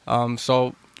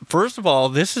 So first of all,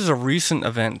 this is a recent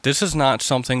event. This is not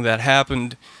something that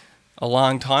happened a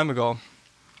long time ago.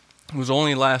 It was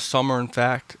only last summer, in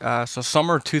fact. So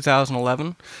summer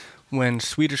 2011, when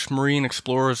Swedish marine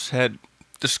explorers had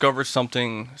discovered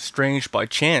something strange by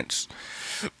chance.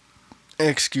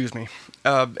 Excuse me.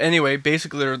 Anyway,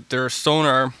 basically their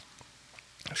sonar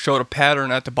showed a pattern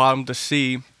at the bottom of the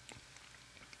sea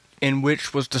in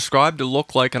which was described to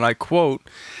look like, and I quote,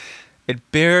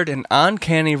 "It bared an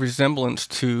uncanny resemblance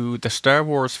to the Star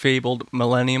Wars fabled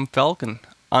Millennium Falcon,"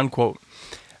 unquote.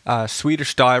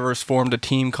 Swedish divers formed a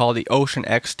team called the Ocean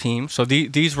X team. So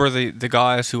these were the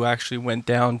guys who actually went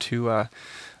down to on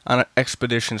an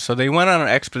expedition. So they went on an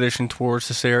expedition towards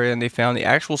this area, and they found the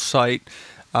actual site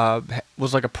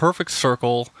was like a perfect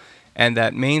circle, and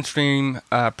that mainstream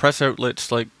press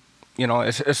outlets, like, you know,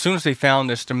 as soon as they found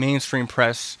this, the mainstream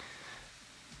press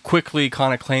quickly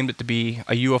kind of claimed it to be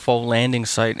a UFO landing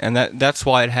site, and that's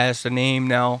why it has the name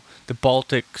now, the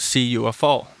Baltic Sea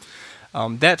UFO.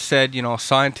 That said, you know,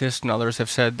 scientists and others have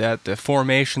said that the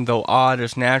formation, though odd,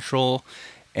 is natural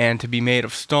and to be made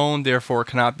of stone, therefore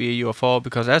cannot be a UFO,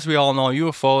 because as we all know,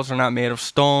 UFOs are not made of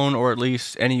stone, or at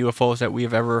least any UFOs that we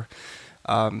have ever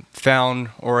found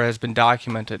or has been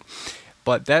documented.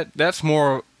 But that's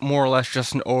more or less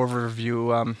just an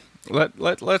overview.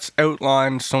 Let's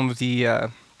outline some of the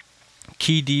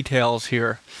key details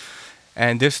here.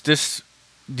 And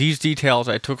these details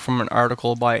I took from an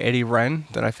article by Eddie Wren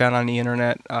that I found on the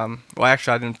internet. Well,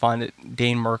 actually, I didn't find it.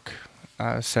 Dane Mirk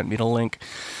sent me the link.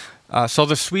 So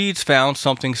the Swedes found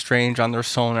something strange on their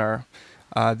sonar.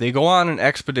 They go on an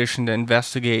expedition to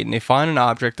investigate, and they find an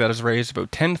object that is raised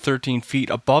about 10 to 13 feet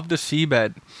above the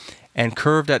seabed and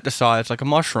curved at the sides like a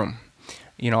mushroom.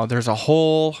 You know, there's a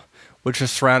hole which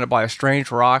is surrounded by a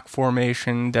strange rock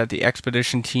formation that the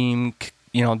expedition team,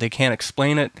 you know, they can't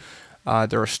explain it.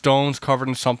 There are stones covered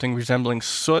in something resembling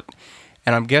soot,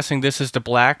 and I'm guessing this is the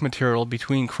black material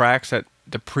between cracks that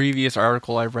the previous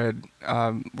article I read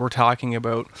were talking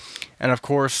about. And of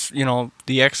course, you know,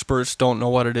 the experts don't know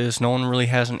what it is. No one really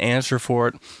has an answer for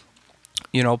it.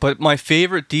 You know, but my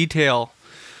favorite detail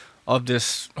of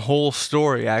this whole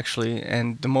story, actually,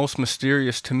 and the most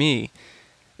mysterious to me,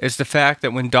 is the fact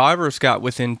that when divers got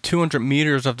within 200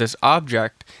 meters of this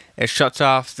object, it shuts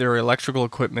off their electrical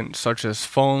equipment, such as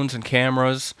phones and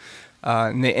cameras,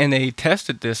 and they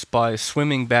tested this by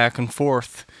swimming back and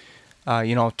forth,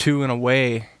 you know, to and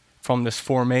away from this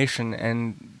formation,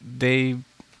 and they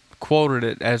quoted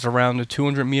it as around the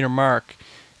 200-meter mark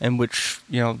in which,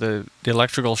 you know, the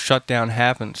electrical shutdown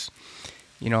happens.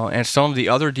 You know, and some of the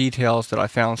other details that I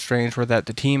found strange were that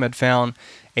the team had found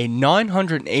a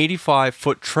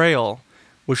 985-foot trail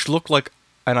which looked like,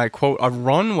 and I quote, a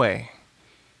runway,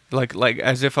 like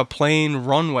as if a plane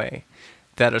runway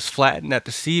that is flattened at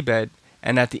the seabed,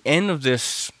 and at the end of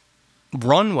this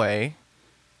runway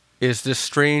is this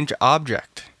strange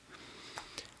object.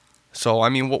 So, I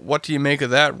mean, what do you make of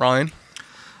that, Ryan?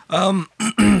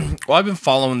 Well, I've been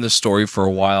following this story for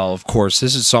a while. Of course,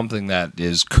 this is something that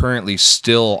is currently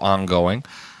still ongoing.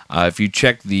 If you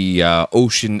check the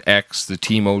Ocean X, the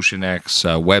Team Ocean X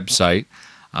website,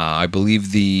 I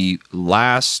believe the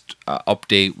last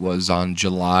update was on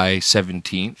July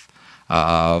 17th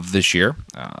of this year.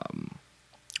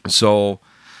 So,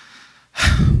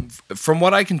 from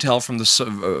what I can tell from the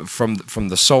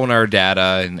sonar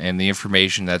data and the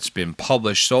information that's been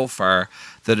published so far,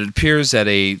 that it appears that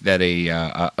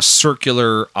a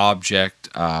circular object,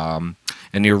 an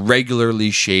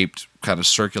irregularly shaped kind of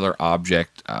circular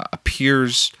object,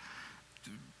 appears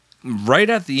right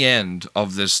at the end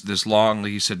of this long,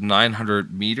 like you said,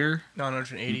 900 meter,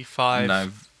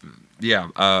 985.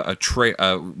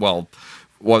 Well,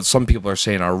 what some people are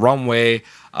saying a runway,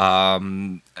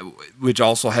 which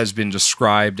also has been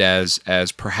described as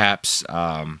perhaps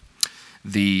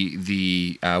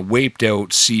the waped out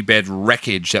seabed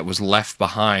wreckage that was left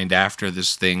behind after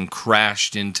this thing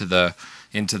crashed into the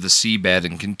seabed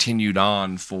and continued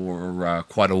on for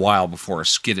quite a while before it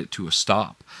skidded to a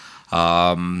stop.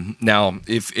 Now,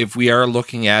 if we are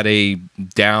looking at a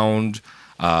downed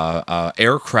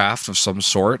aircraft of some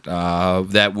sort,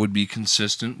 that would be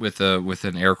consistent with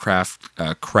an aircraft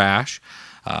crash.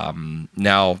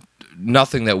 Now,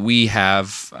 nothing that we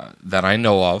have that I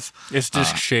know of is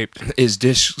disc shaped. Is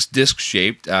disc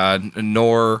shaped,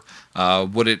 nor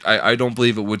would it. I don't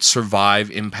believe it would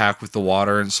survive impact with the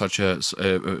water in such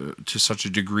to such a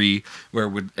degree where it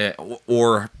would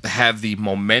or have the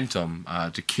momentum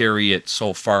to carry it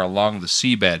so far along the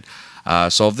seabed.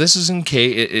 So if this is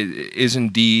is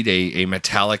indeed a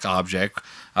metallic object,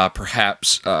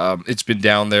 perhaps it's been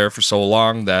down there for so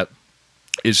long that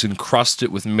it's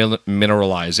encrusted with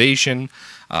mineralization,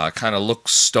 kind of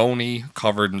looks stony,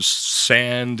 covered in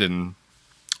sand and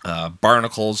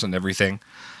barnacles and everything.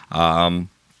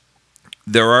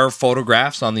 There are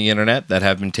photographs on the internet that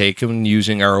have been taken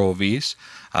using ROVs,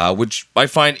 which I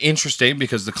find interesting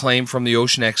because the claim from the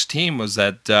Ocean X team was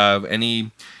that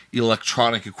any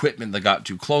electronic equipment that got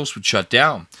too close would shut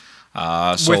down.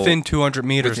 Within 200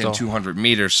 meters, Within 200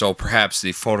 meters, so perhaps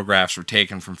the photographs were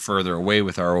taken from further away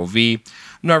with ROV.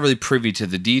 I'm not really privy to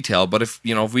the detail, but if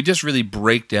we just really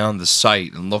break down the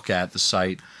site and look at the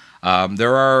site,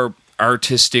 there are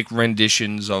artistic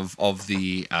renditions of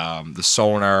the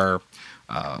sonar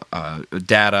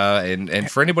data, and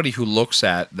for anybody who looks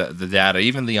at the data,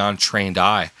 even the untrained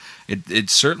eye, it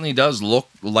certainly does look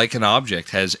like an object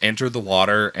has entered the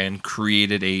water and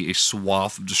created a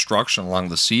swath of destruction along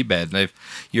the seabed. And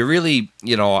if you really,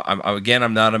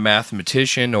 I'm not a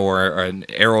mathematician or an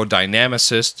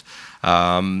aerodynamicist,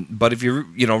 but if you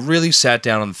really sat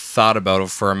down and thought about it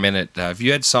for a minute, if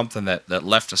you had something that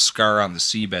left a scar on the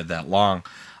seabed that long,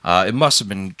 it must have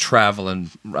been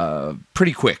traveling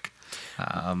pretty quick.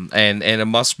 And it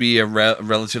must be a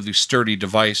relatively sturdy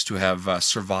device to have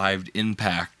survived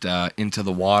impact into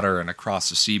the water and across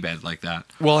the seabed like that.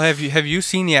 Well, have you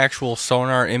seen the actual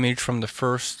sonar image from the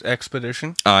first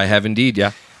expedition? I have indeed,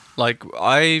 yeah. Like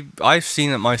I've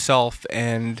seen it myself,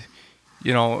 and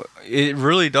it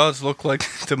really does look like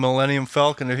the Millennium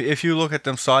Falcon. If you look at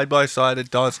them side by side, it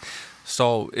does.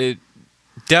 So it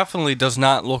definitely does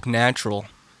not look natural.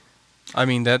 I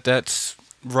mean that's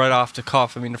right off the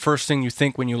cuff. I mean, the first thing you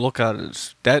think when you look at it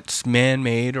is that's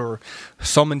man-made or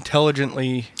some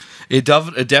intelligently... It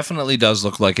definitely does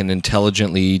look like an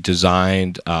intelligently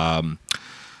designed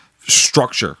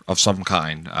structure of some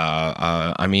kind.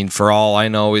 I mean, for all I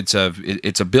know, it's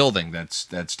a building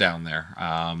that's down there.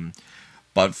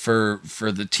 But for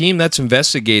the team that's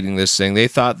investigating this thing, they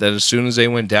thought that as soon as they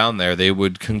went down there, they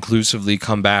would conclusively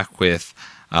come back with...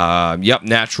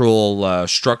 natural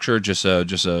structure, just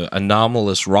a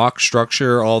anomalous rock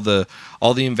structure. All the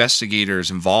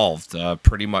investigators involved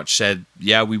pretty much said,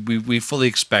 yeah, we fully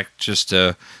expect just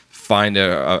to find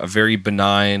a very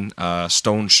benign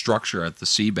stone structure at the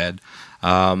seabed.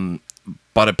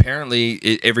 But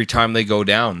apparently, every time they go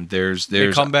down,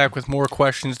 they come back with more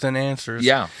questions than answers.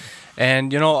 Yeah,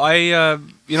 and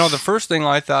the first thing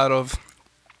I thought of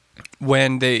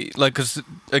when they, because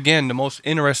again, the most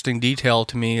interesting detail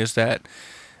to me is that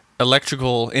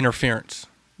electrical interference,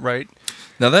 right?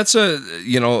 Now that's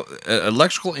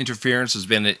electrical interference has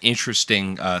been an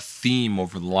interesting theme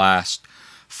over the last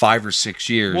 5 or 6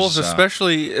 years. Well, it's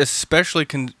especially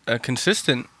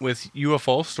consistent with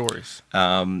UFO stories.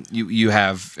 You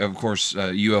have, of course,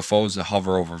 UFOs that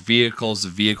hover over vehicles. The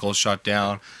vehicles shut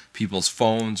down. People's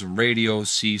phones and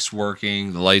radios cease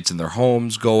working. The lights in their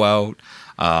homes go out.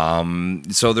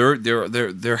 So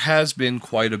there has been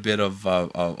quite a bit of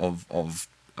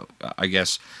I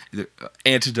guess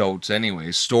antidotes,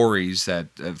 anyway, stories that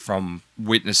from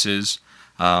witnesses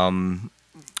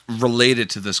related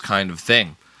to this kind of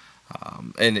thing.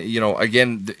 And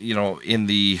again, in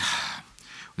the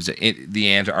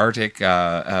Antarctic,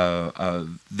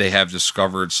 they have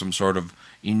discovered some sort of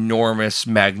enormous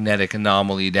magnetic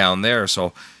anomaly down there.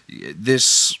 So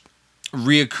this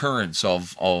reoccurrence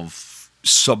of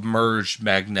submerged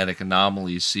magnetic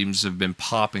anomalies seems to have been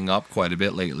popping up quite a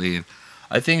bit lately. And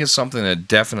I think it's something that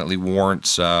definitely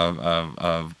warrants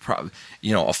a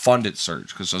funded search,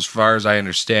 because as far as I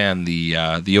understand,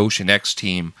 the Ocean X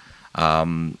team,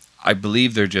 I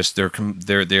believe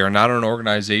they are not an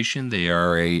organization. They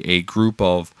are a group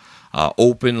of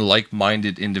open,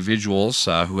 like-minded individuals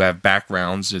who have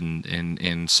backgrounds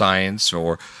in science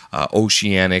or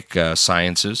oceanic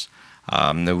sciences.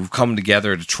 We've come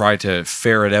together to try to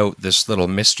ferret out this little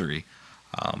mystery.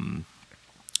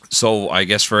 So I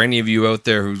guess for any of you out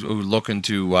there who's looking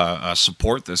to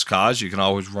support this cause, you can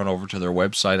always run over to their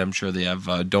website. I'm sure they have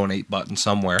a donate button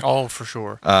somewhere. Oh, for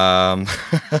sure. And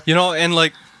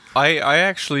like I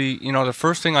actually, the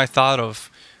first thing I thought of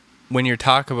when you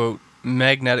talk about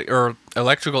magnetic or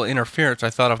electrical interference, I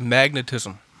thought of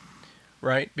magnetism,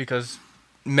 right? Because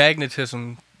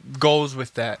magnetism goes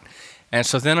with that. And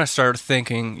so then I started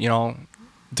thinking,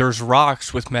 there's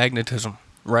rocks with magnetism,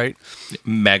 right?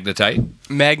 Magnetite.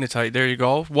 Magnetite, there you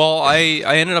go. Well, I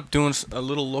ended up doing a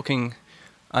little looking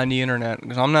on the internet,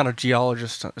 because I'm not a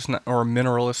geologist, it's not, or a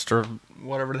mineralist, or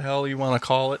whatever the hell you want to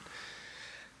call it.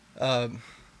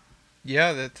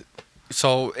 Yeah,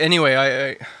 so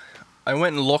anyway, I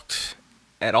went and looked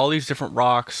at all these different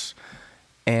rocks,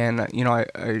 and you know,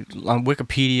 I on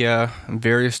Wikipedia and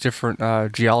various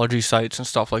different geology sites and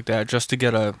stuff like that, just to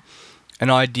get an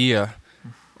idea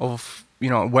of, you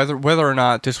know, whether or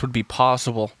not this would be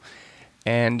possible.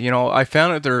 And, you know, I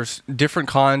found that there's different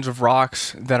kinds of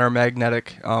rocks that are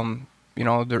magnetic. You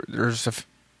know, there's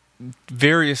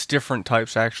various different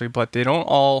types, actually, but they don't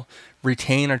all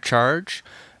retain a charge.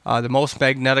 The most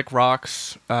magnetic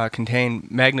rocks contain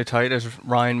magnetite, as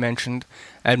Ryan mentioned,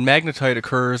 and magnetite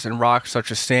occurs in rocks such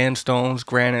as sandstones,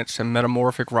 granites, and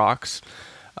metamorphic rocks.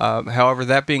 However,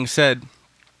 that being said,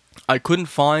 I couldn't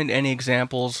find any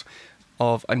examples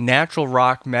of a natural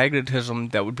rock magnetism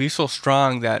that would be so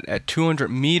strong that at 200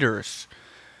 meters,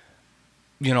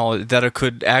 you know, that it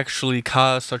could actually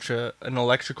cause such an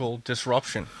electrical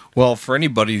disruption. Well, for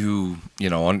anybody who, you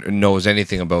know, knows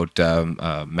anything about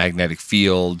magnetic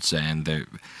fields and the,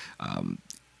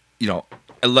 you know,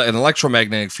 an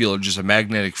electromagnetic field, or just a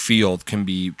magnetic field, can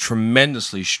be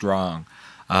tremendously strong.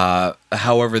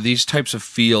 However, these types of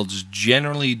fields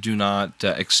generally do not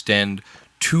extend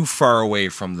too far away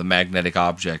from the magnetic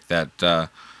object that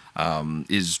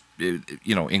is,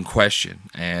 you know, in question.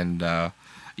 And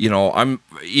you know, I'm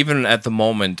even at the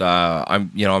moment,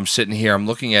 I'm sitting here, I'm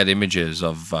looking at images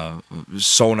of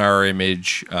sonar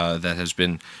image that has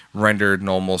been rendered in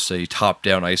almost a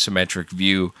top-down isometric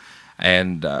view,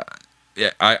 and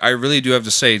I really do have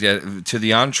to say that to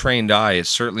the untrained eye, it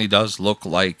certainly does look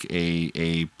like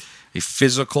a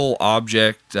physical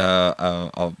object,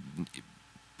 a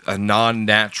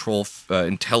non-natural,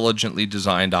 intelligently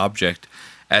designed object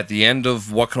at the end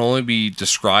of what can only be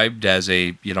described as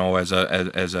a, you know, as a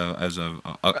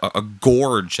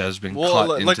gorge has been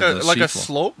cut into the seafloor. Like a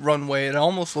slope runway. It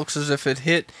almost looks as if it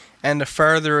hit, and the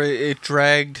farther it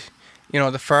dragged, you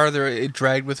know, the farther it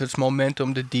dragged with its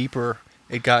momentum, the deeper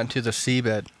it got into the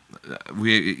seabed.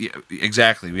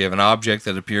 Exactly. We have an object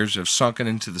that appears to have sunken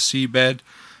into the seabed,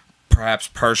 perhaps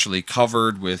partially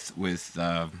covered with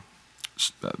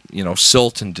you know,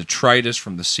 silt and detritus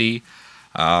from the sea.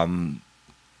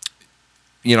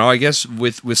 You know, I guess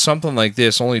with something like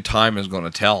this, only time is going to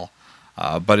tell.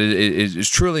 But it is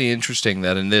truly interesting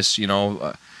that in this, you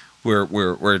know, we're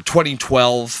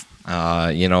 2012.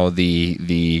 You know,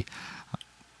 the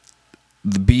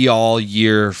be-all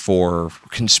year for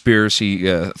conspiracy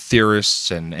theorists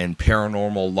and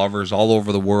paranormal lovers all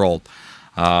over the world.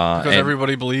 Because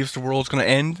everybody believes the world's going to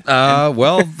end?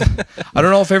 Well, I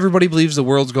don't know if everybody believes the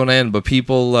world's going to end, but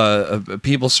people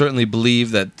certainly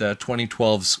believe that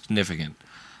 2012 is significant.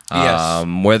 Yes.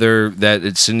 Whether that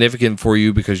it's significant for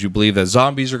you because you believe that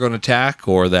zombies are going to attack,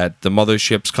 or that the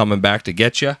mothership's coming back to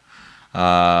get you,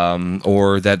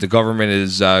 or that the government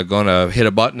is going to hit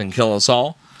a button and kill us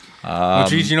all. Well,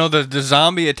 geez, you know, the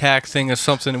zombie attack thing is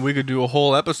something that we could do a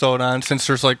whole episode on, since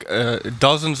there's like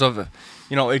dozens of,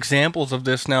 you know, examples of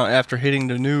this now after hitting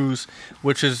the news,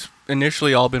 which has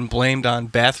initially all been blamed on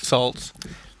bath salts,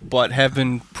 but have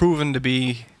been proven to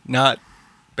be not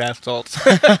bath salts.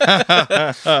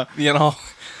 You know.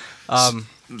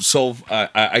 So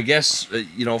I guess,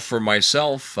 you know, for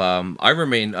myself,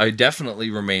 I definitely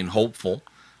remain hopeful.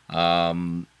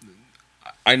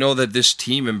 I know that this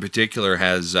team in particular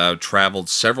has traveled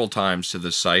several times to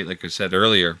the site, like I said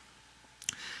earlier,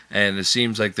 and it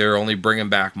seems like they're only bringing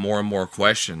back more and more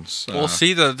questions. Well,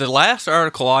 see, the last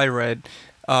article I read,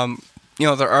 you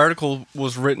know, the article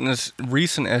was written as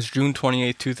recent as June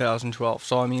 28, 2012.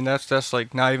 So, I mean, that's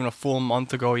like not even a full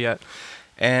month ago yet.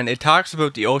 And it talks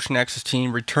about the Ocean Access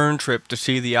team return trip to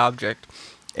see the object.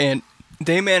 And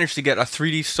they managed to get a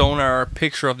 3D sonar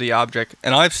picture of the object.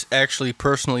 And I've actually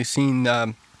personally seen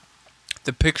the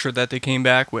picture that they came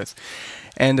back with.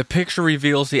 And the picture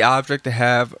reveals the object to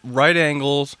have right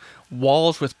angles,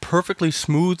 walls with perfectly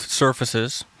smooth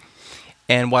surfaces,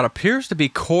 and what appears to be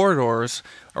corridors,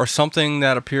 or something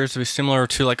that appears to be similar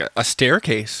to like a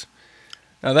staircase.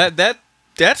 Now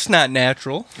that's not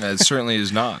natural. It certainly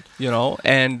is not. You know,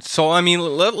 and so I mean,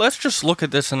 let's just look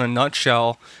at this in a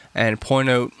nutshell and point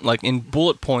out, like in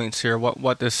bullet points here,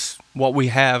 what we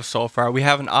have so far. We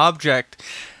have an object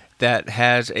that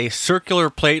has a circular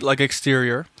plate-like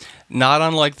exterior, not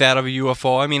unlike that of a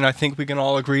UFO. I mean, I think we can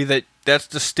all agree that that's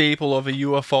the staple of a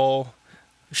UFO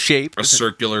shape. A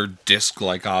circular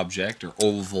disc-like object, or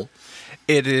oval.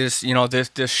 It is, you know,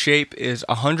 this shape is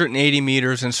 180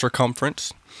 meters in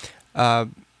circumference.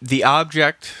 The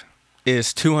object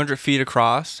is 200 feet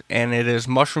across, and it is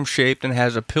mushroom-shaped and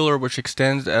has a pillar which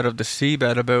extends out of the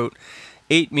seabed about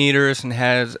 8 meters and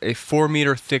has a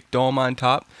 4-meter thick dome on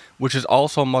top, which is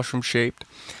also mushroom-shaped.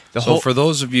 So for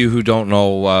those of you who don't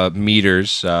know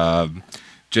meters,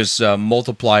 just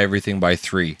multiply everything by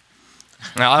 3.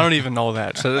 Now, I don't even know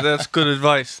that, so that's good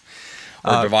advice.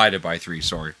 Or divided by 3,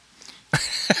 sorry.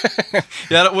 Yeah,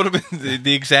 that would have been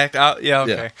the exact... yeah, okay.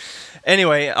 Yeah.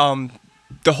 Anyway,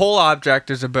 the whole object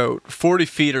is about 40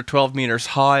 feet or 12 meters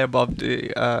high above the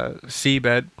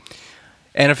seabed.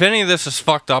 And if any of this is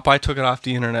fucked up, I took it off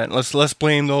the internet. Let's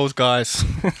blame those guys.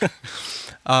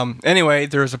 Anyway,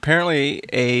 there's apparently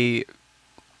a...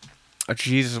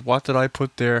 Jesus, what did I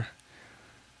put there?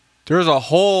 There's a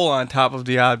hole on top of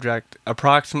the object,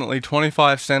 approximately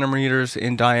 25 centimeters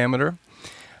in diameter.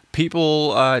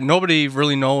 People, nobody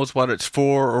really knows what it's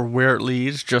for or where it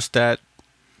leads, just that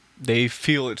they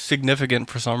feel it's significant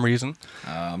for some reason.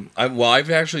 I've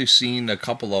actually seen a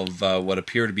couple of what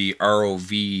appear to be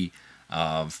ROV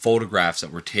photographs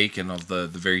that were taken of the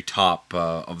very top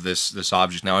of this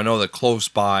object. Now, I know that close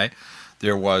by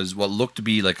there was what looked to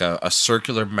be like a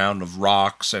circular mound of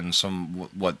rocks and some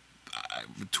what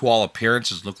to all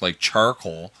appearances looked like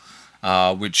charcoal,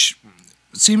 which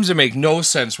seems to make no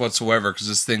sense whatsoever because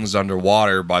this thing's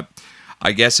underwater. But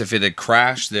I guess if it had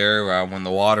crashed there when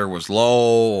the water was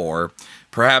low, or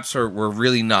perhaps we're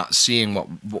really not seeing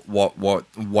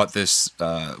what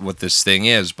this thing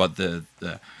is. But the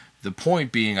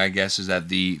point being, I guess, is that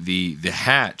the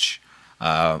hatch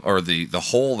or the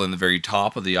hole in the very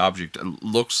top of the object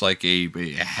looks like a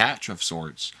hatch of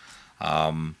sorts.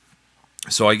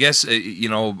 So I guess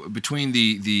between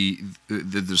the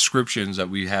descriptions that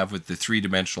we have with the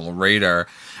 3-dimensional radar,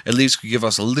 at least could give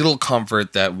us a little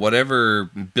comfort that whatever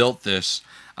built this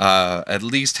at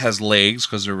least has legs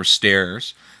because there were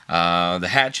stairs. The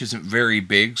hatch isn't very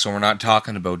big, so we're not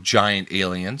talking about giant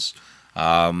aliens.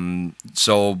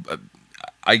 So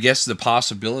I guess the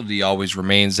possibility always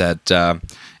remains that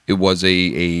it was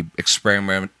a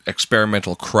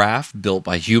experimental craft built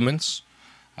by humans.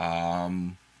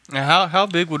 Now, how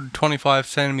big would 25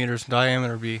 centimeters in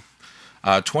diameter be?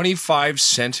 25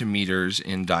 centimeters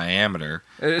in diameter.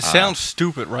 It sounds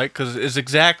stupid, right? Because it's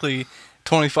exactly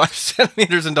 25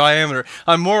 centimeters in diameter.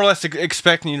 I'm more or less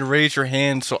expecting you to raise your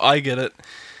hand so I get it.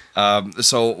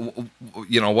 So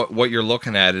what you're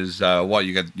looking at is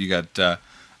you got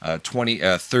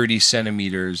 30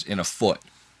 centimeters in a foot.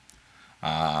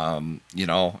 And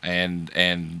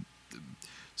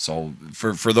so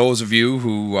for those of you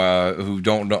who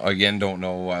don't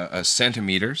know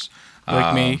centimeters,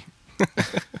 like me,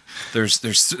 there's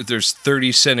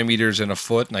 30 centimeters in a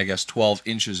foot, and I guess 12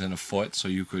 inches in a foot. So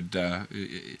you could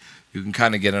you can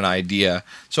kind of get an idea.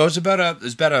 So it's about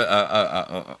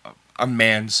a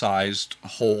man-sized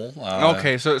hole.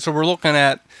 Okay, so we're looking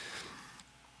at.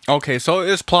 Okay, so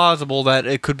it's plausible that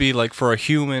it could be like for a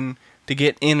human to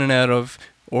get in and out of,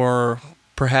 or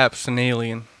perhaps an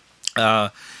alien.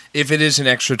 If it is an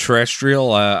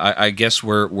extraterrestrial, I guess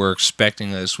we're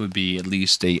expecting this would be at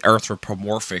least a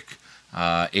anthropomorphic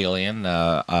alien,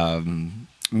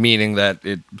 meaning that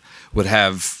it would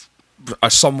have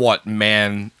a somewhat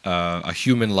a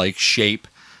human-like shape,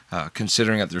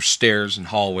 considering that there's stairs and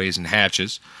hallways and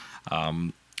hatches.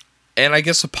 And I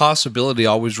guess the possibility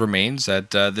always remains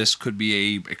that this could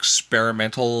be a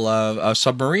experimental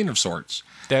submarine of sorts.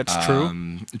 That's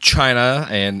true. China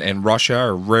and Russia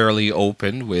are rarely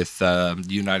open with the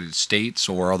United States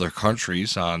or other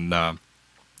countries on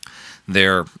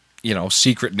their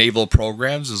secret naval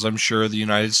programs, as I'm sure the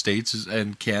United States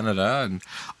and Canada and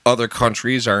other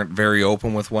countries aren't very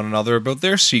open with one another about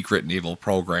their secret naval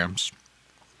programs.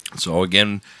 So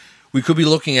again, we could be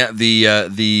looking at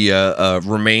the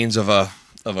remains of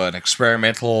an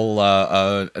experimental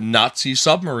Nazi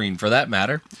submarine, for that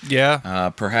matter.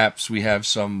 Yeah. Perhaps we have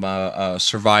some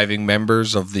surviving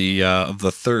members of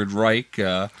the Third Reich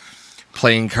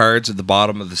playing cards at the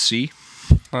bottom of the sea.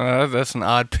 That's an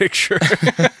odd picture.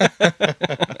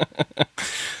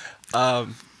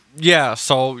 Yeah.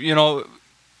 So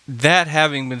that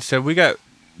having been said, we got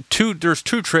there's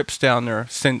 2 trips down there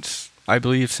since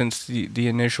the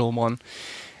initial one.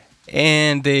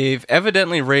 And they've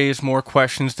evidently raised more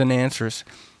questions than answers.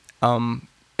 And,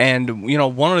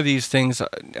 one of these things,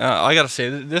 I got to say,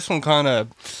 this one kind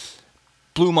of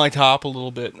blew my top a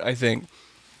little bit, I think.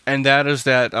 And that is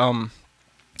that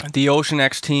the Ocean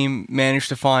X team managed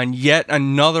to find yet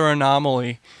another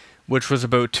anomaly, which was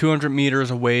about 200 meters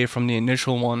away from the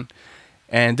initial one.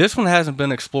 And this one hasn't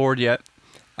been explored yet.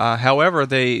 However,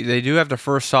 they do have the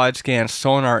first side scan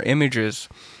sonar images.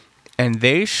 And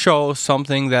they show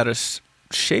something that is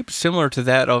shaped similar to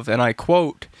that of, and I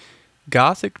quote,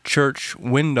 Gothic church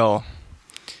window.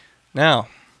 Now,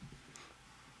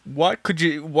 where could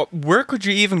you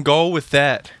even go with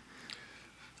that?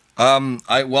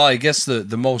 I guess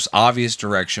the most obvious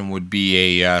direction would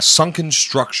be a sunken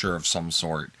structure of some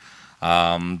sort.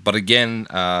 But again,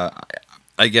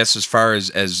 I guess as far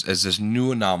as this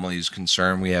new anomaly is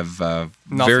concerned, we have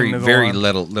very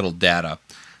little data.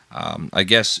 I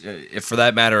guess, if for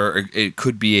that matter, it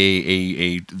could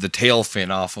be the tail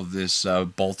fin off of this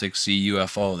Baltic Sea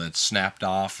UFO that's snapped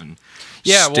off and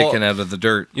sticking out of the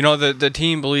dirt. You know, the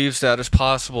team believes that it's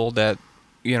possible that,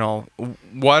 you know,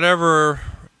 whatever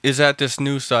is at this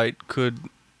new site could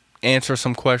answer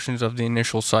some questions of the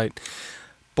initial site.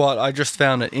 But I just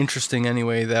found it interesting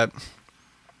anyway that,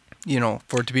 you know,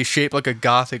 for it to be shaped like a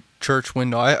Gothic church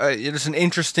window, it is an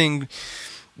interesting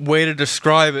way to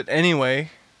describe it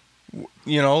anyway.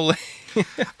 You know,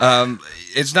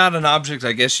 it's not an object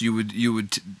I guess you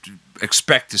would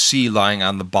expect to see lying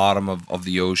on the bottom of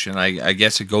the ocean. I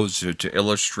guess it goes to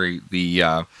illustrate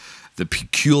the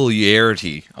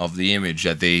peculiarity of the image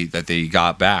that they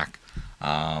got back.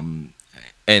 And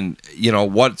you know,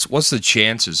 what's the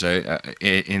chances in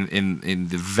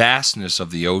the vastness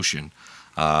of the ocean,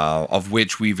 of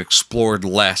which we've explored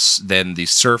less than the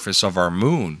surface of our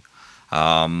moon,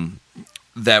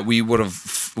 that we would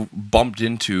have bumped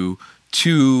into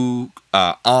two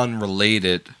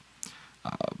unrelated,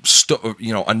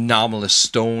 anomalous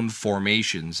stone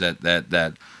formations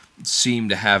that seem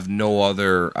to have no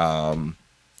other,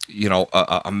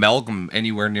 amalgam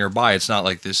anywhere nearby. It's not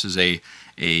like this is a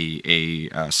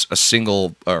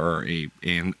single or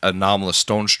an anomalous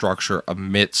stone structure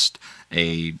amidst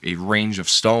a range of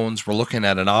stones. We're looking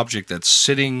at an object that's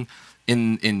sitting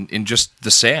in just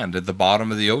the sand at the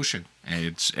bottom of the ocean. And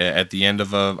it's at the end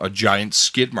of a giant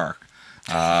skid mark.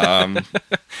 I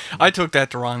took that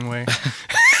the wrong way.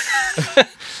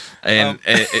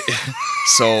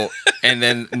 And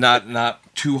then not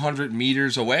 200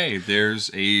 meters away, there's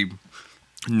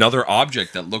another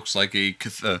object that looks like a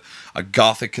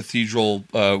Gothic cathedral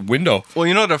window. Well,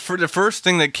 you know, the first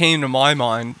thing that came to my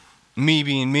mind, me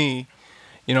being me,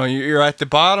 you know, you're at the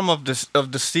bottom of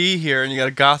the sea here, and you got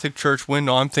a Gothic church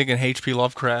window. I'm thinking H.P.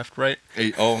 Lovecraft, right?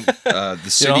 The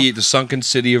city, You know? The sunken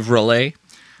city of R'lyeh.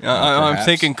 I'm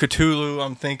thinking Cthulhu.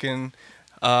 I'm thinking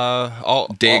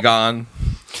Dagon.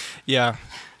 Yeah,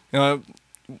 you know,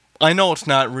 I know it's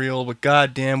not real, but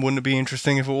goddamn, wouldn't it be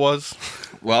interesting if it was?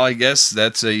 Well, I guess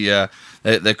that's that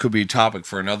could be a topic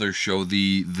for another show.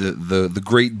 The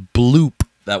great bloop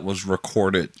that was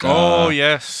recorded.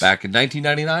 Yes, back in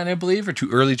 1999, I believe, or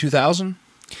early 2000.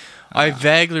 I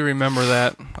vaguely remember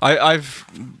that. I've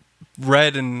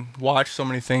read and watched so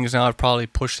many things now. I've probably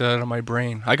pushed that out of my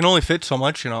brain. I can only fit so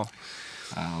much, you know.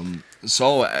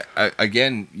 So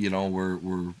again, you know,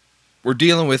 we're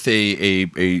dealing with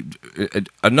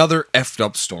another effed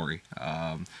up story.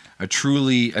 A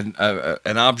truly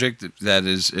an object that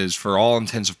is for all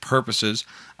intents and purposes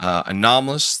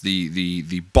anomalous.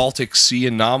 The Baltic Sea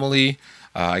anomaly,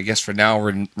 I guess for now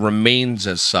remains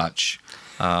as such.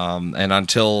 And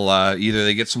until either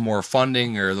they get some more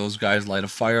funding or those guys light a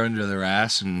fire under their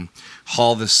ass and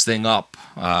haul this thing up,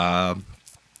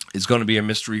 it's going to be a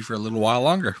mystery for a little while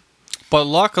longer. But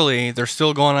luckily, they're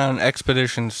still going on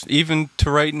expeditions, even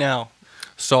to right now.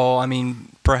 So, I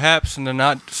mean, perhaps in the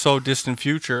not-so-distant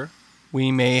future, we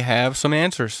may have some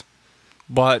answers.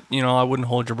 But, you know, I wouldn't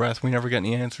hold your breath. We never get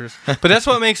any answers. But that's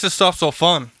what makes this stuff so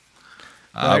fun.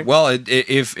 Right? Well,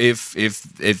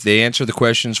 if they answer the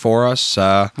questions for us,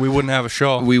 we wouldn't have a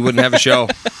show. We wouldn't have a show.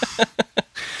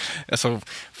 So,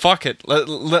 fuck it.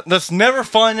 Let's never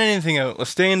find anything out.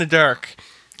 Let's stay in the dark.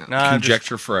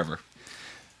 Conjecture forever.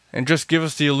 And just give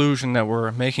us the illusion that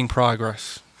we're making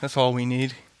progress. That's all we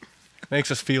need. Makes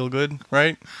us feel good,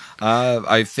 right?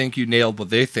 I think you nailed what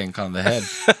they think on the head.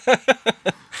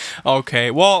 Okay.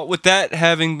 Well, with that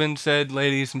having been said,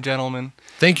 ladies and gentlemen,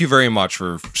 thank you very much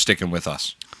for sticking with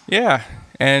us. Yeah.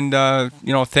 And,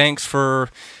 you know, thanks for,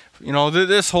 you know,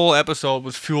 this whole episode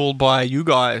was fueled by you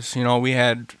guys. You know, we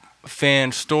had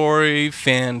fan story,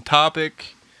 fan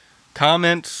topic,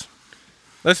 comments.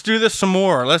 Let's do this some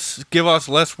more. Let's give us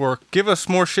less work. Give us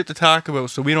more shit to talk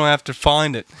about so we don't have to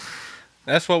find it.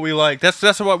 That's what we like.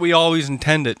 That's what we always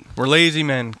intended. We're lazy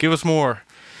men. Give us more.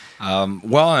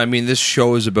 Well, I mean, this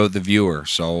show is about the viewer.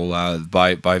 So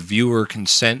by viewer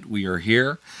consent, we are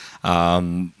here.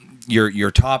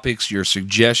 Your topics, your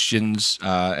suggestions,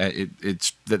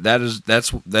 that's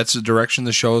the direction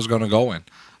the show is going to go in.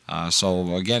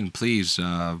 So again, please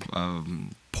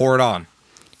pour it on.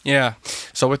 Yeah.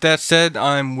 So with that said,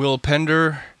 I'm Will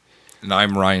Pender. And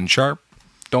I'm Ryan Sharp.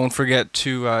 Don't forget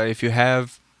to, if you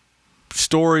have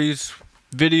stories,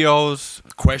 videos,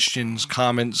 questions,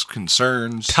 comments,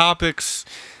 concerns, topics,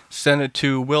 send it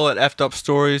to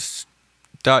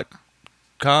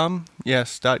will@effedupstories.com.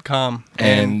 Yes, .com.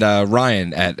 And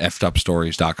Ryan at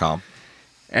effedupstories.com.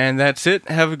 And that's it.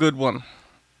 Have a good one.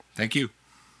 Thank you.